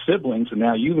working with siblings, and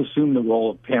now you've assumed the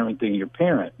role of parenting your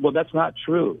parent. Well, that's not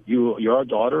true. You're a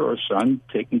daughter or son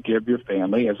taking care of your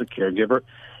family as a caregiver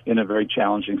in a very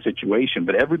challenging situation.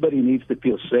 But everybody needs to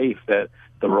feel safe that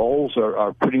the roles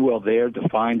are pretty well there,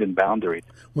 defined and boundaried.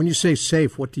 When you say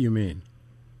safe, what do you mean?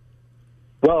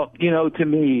 Well, to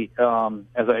me,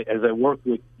 as I work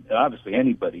with obviously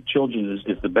anybody, children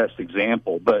is the best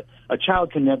example, but a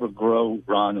child can never grow,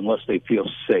 Ron, unless they feel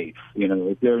safe.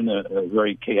 If they're in a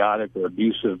very chaotic or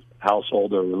abusive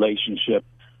household or relationship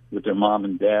with their mom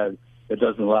and dad that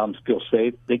doesn't allow them to feel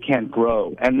safe, they can't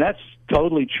grow. And that's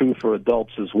totally true for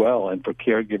adults as well, and for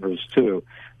caregivers too.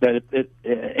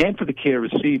 And for the care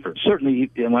receiver.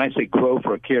 Certainly, and when I say grow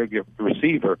for a caregiver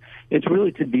receiver, it's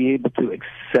really to be able to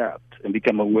accept and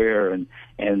become aware and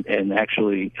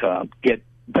actually get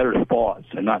better thoughts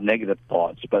and not negative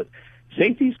thoughts. But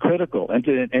safety is critical. And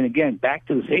again, back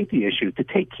to the safety issue, to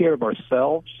take care of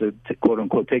ourselves, to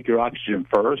quote-unquote take your oxygen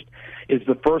first, is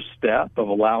the first step of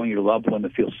allowing your loved one to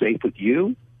feel safe with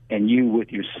you and you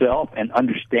with yourself, and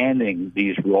understanding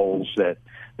these roles that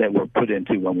we're put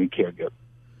into when we caregive.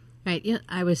 Right. You know,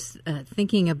 I was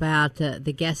thinking about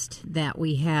the guest that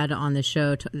we had on the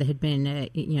show that had been, a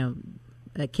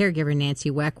caregiver,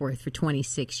 Nancy Weckworth, for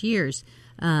 26 years.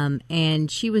 And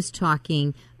she was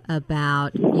talking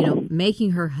about,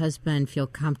 making her husband feel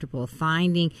comfortable,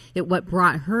 finding that what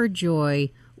brought her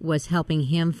joy was helping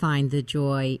him find the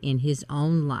joy in his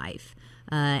own life.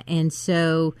 And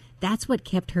so that's what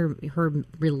kept her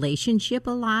relationship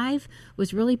alive,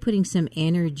 was really putting some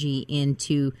energy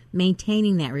into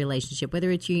maintaining that relationship,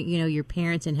 whether it's your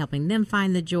parents and helping them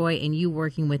find the joy and you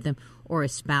working with them, or a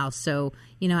spouse. So,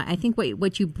 I think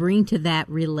what you bring to that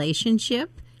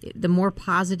relationship, the more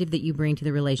positive that you bring to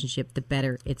the relationship, the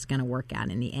better it's going to work out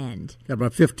in the end. Got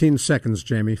about 15 seconds,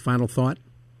 Jamie. Final thought?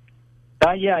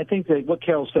 Yeah, I think that what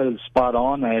Carol said is spot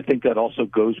on. I think that also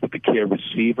goes with the care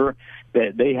receiver,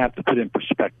 that they have to put in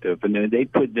perspective. And then they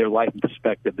put their life in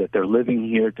perspective, that they're living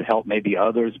here to help maybe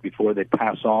others before they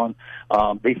pass on.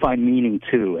 They find meaning,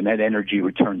 too, and that energy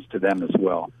returns to them as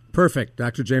well. Perfect.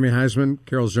 Dr. Jamie Heisman,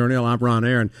 Carol Zernial, I'm Ron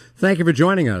Aaron. Thank you for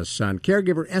joining us on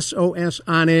Caregiver SOS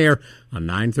On Air on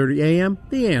 9:30 a.m.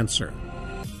 The Answer.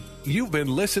 You've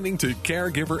been listening to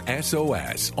Caregiver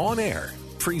SOS On Air,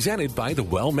 presented by the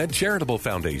WellMed Charitable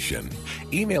Foundation.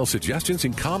 Email suggestions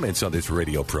and comments on this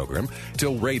radio program to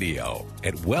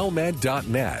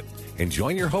radio@wellmed.net. And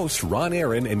join your hosts Ron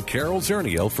Aaron and Carol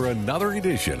Zernial for another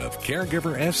edition of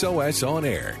Caregiver SOS On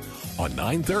Air on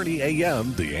 9:30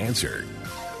 a.m. The Answer.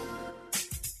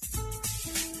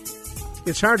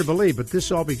 It's hard to believe, but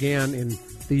this all began in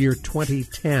the year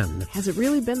 2010. Has it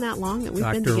really been that long that we've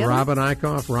been together? Dr. Robin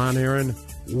Eichhoff, Ron Aaron,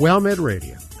 WellMed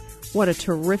Radio. What a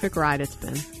terrific ride it's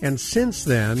been. And since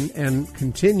then, and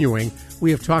continuing,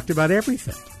 we have talked about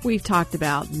everything. We've talked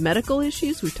about medical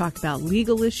issues, we've talked about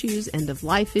legal issues,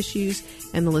 end-of-life issues,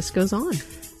 and the list goes on.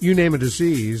 You name a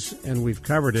disease, and we've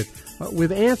covered it,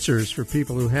 with answers for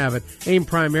people who have it, aimed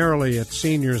primarily at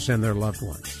seniors and their loved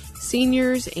ones.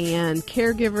 Seniors and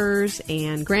caregivers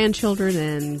and grandchildren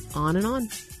and on and on.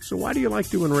 So why do you like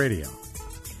doing radio?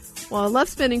 Well, I love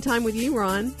spending time with you,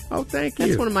 Ron. Oh, thank you.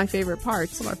 That's one of my favorite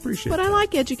parts. Well, I appreciate that. But I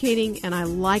like educating, and I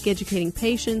like educating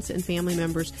patients and family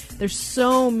members. There's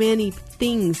so many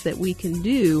things that we can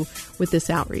do with this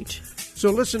outreach. So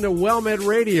listen to WellMed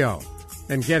Radio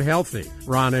and get healthy.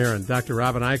 Ron Aaron, Dr.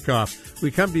 Robin Eichhoff.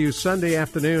 We come to you Sunday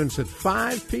afternoons at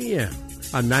 5 p.m.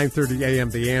 on 9:30 a.m.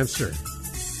 The Answer.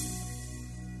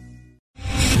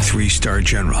 3-star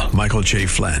General Michael J.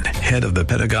 Flynn, head of the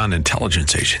Pentagon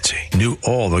Intelligence Agency, knew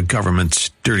all the government's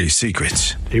dirty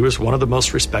secrets. He was one of the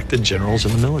most respected generals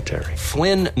in the military.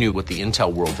 Flynn knew what the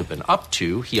intel world had been up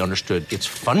to. He understood its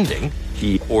funding.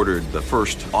 He ordered the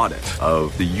first audit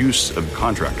of the use of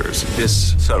contractors.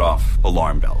 This set off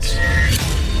alarm bells.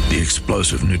 The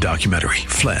explosive new documentary,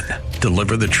 Flynn,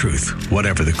 Deliver the Truth,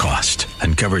 Whatever the Cost,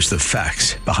 uncovers the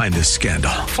facts behind this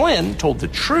scandal. Flynn told the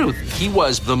truth. He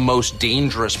was the most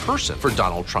dangerous person for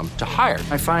Donald Trump to hire.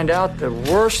 I find out the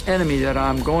worst enemy that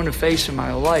I'm going to face in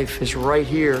my life is right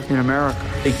here in America.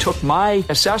 They took my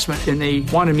assessment and they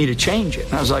wanted me to change it.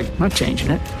 And I was like, I'm not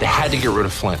changing it. They had to get rid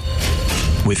of Flynn.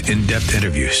 With in-depth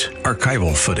interviews,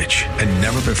 archival footage, and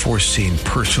never-before-seen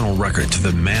personal records of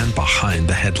the man behind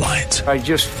the headlines. I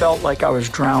just felt like I was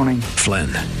drowning. Flynn,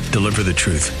 Deliver the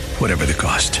Truth, Whatever the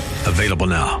Cost. Available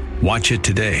now. Watch it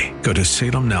today. Go to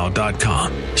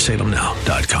salemnow.com.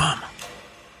 salemnow.com.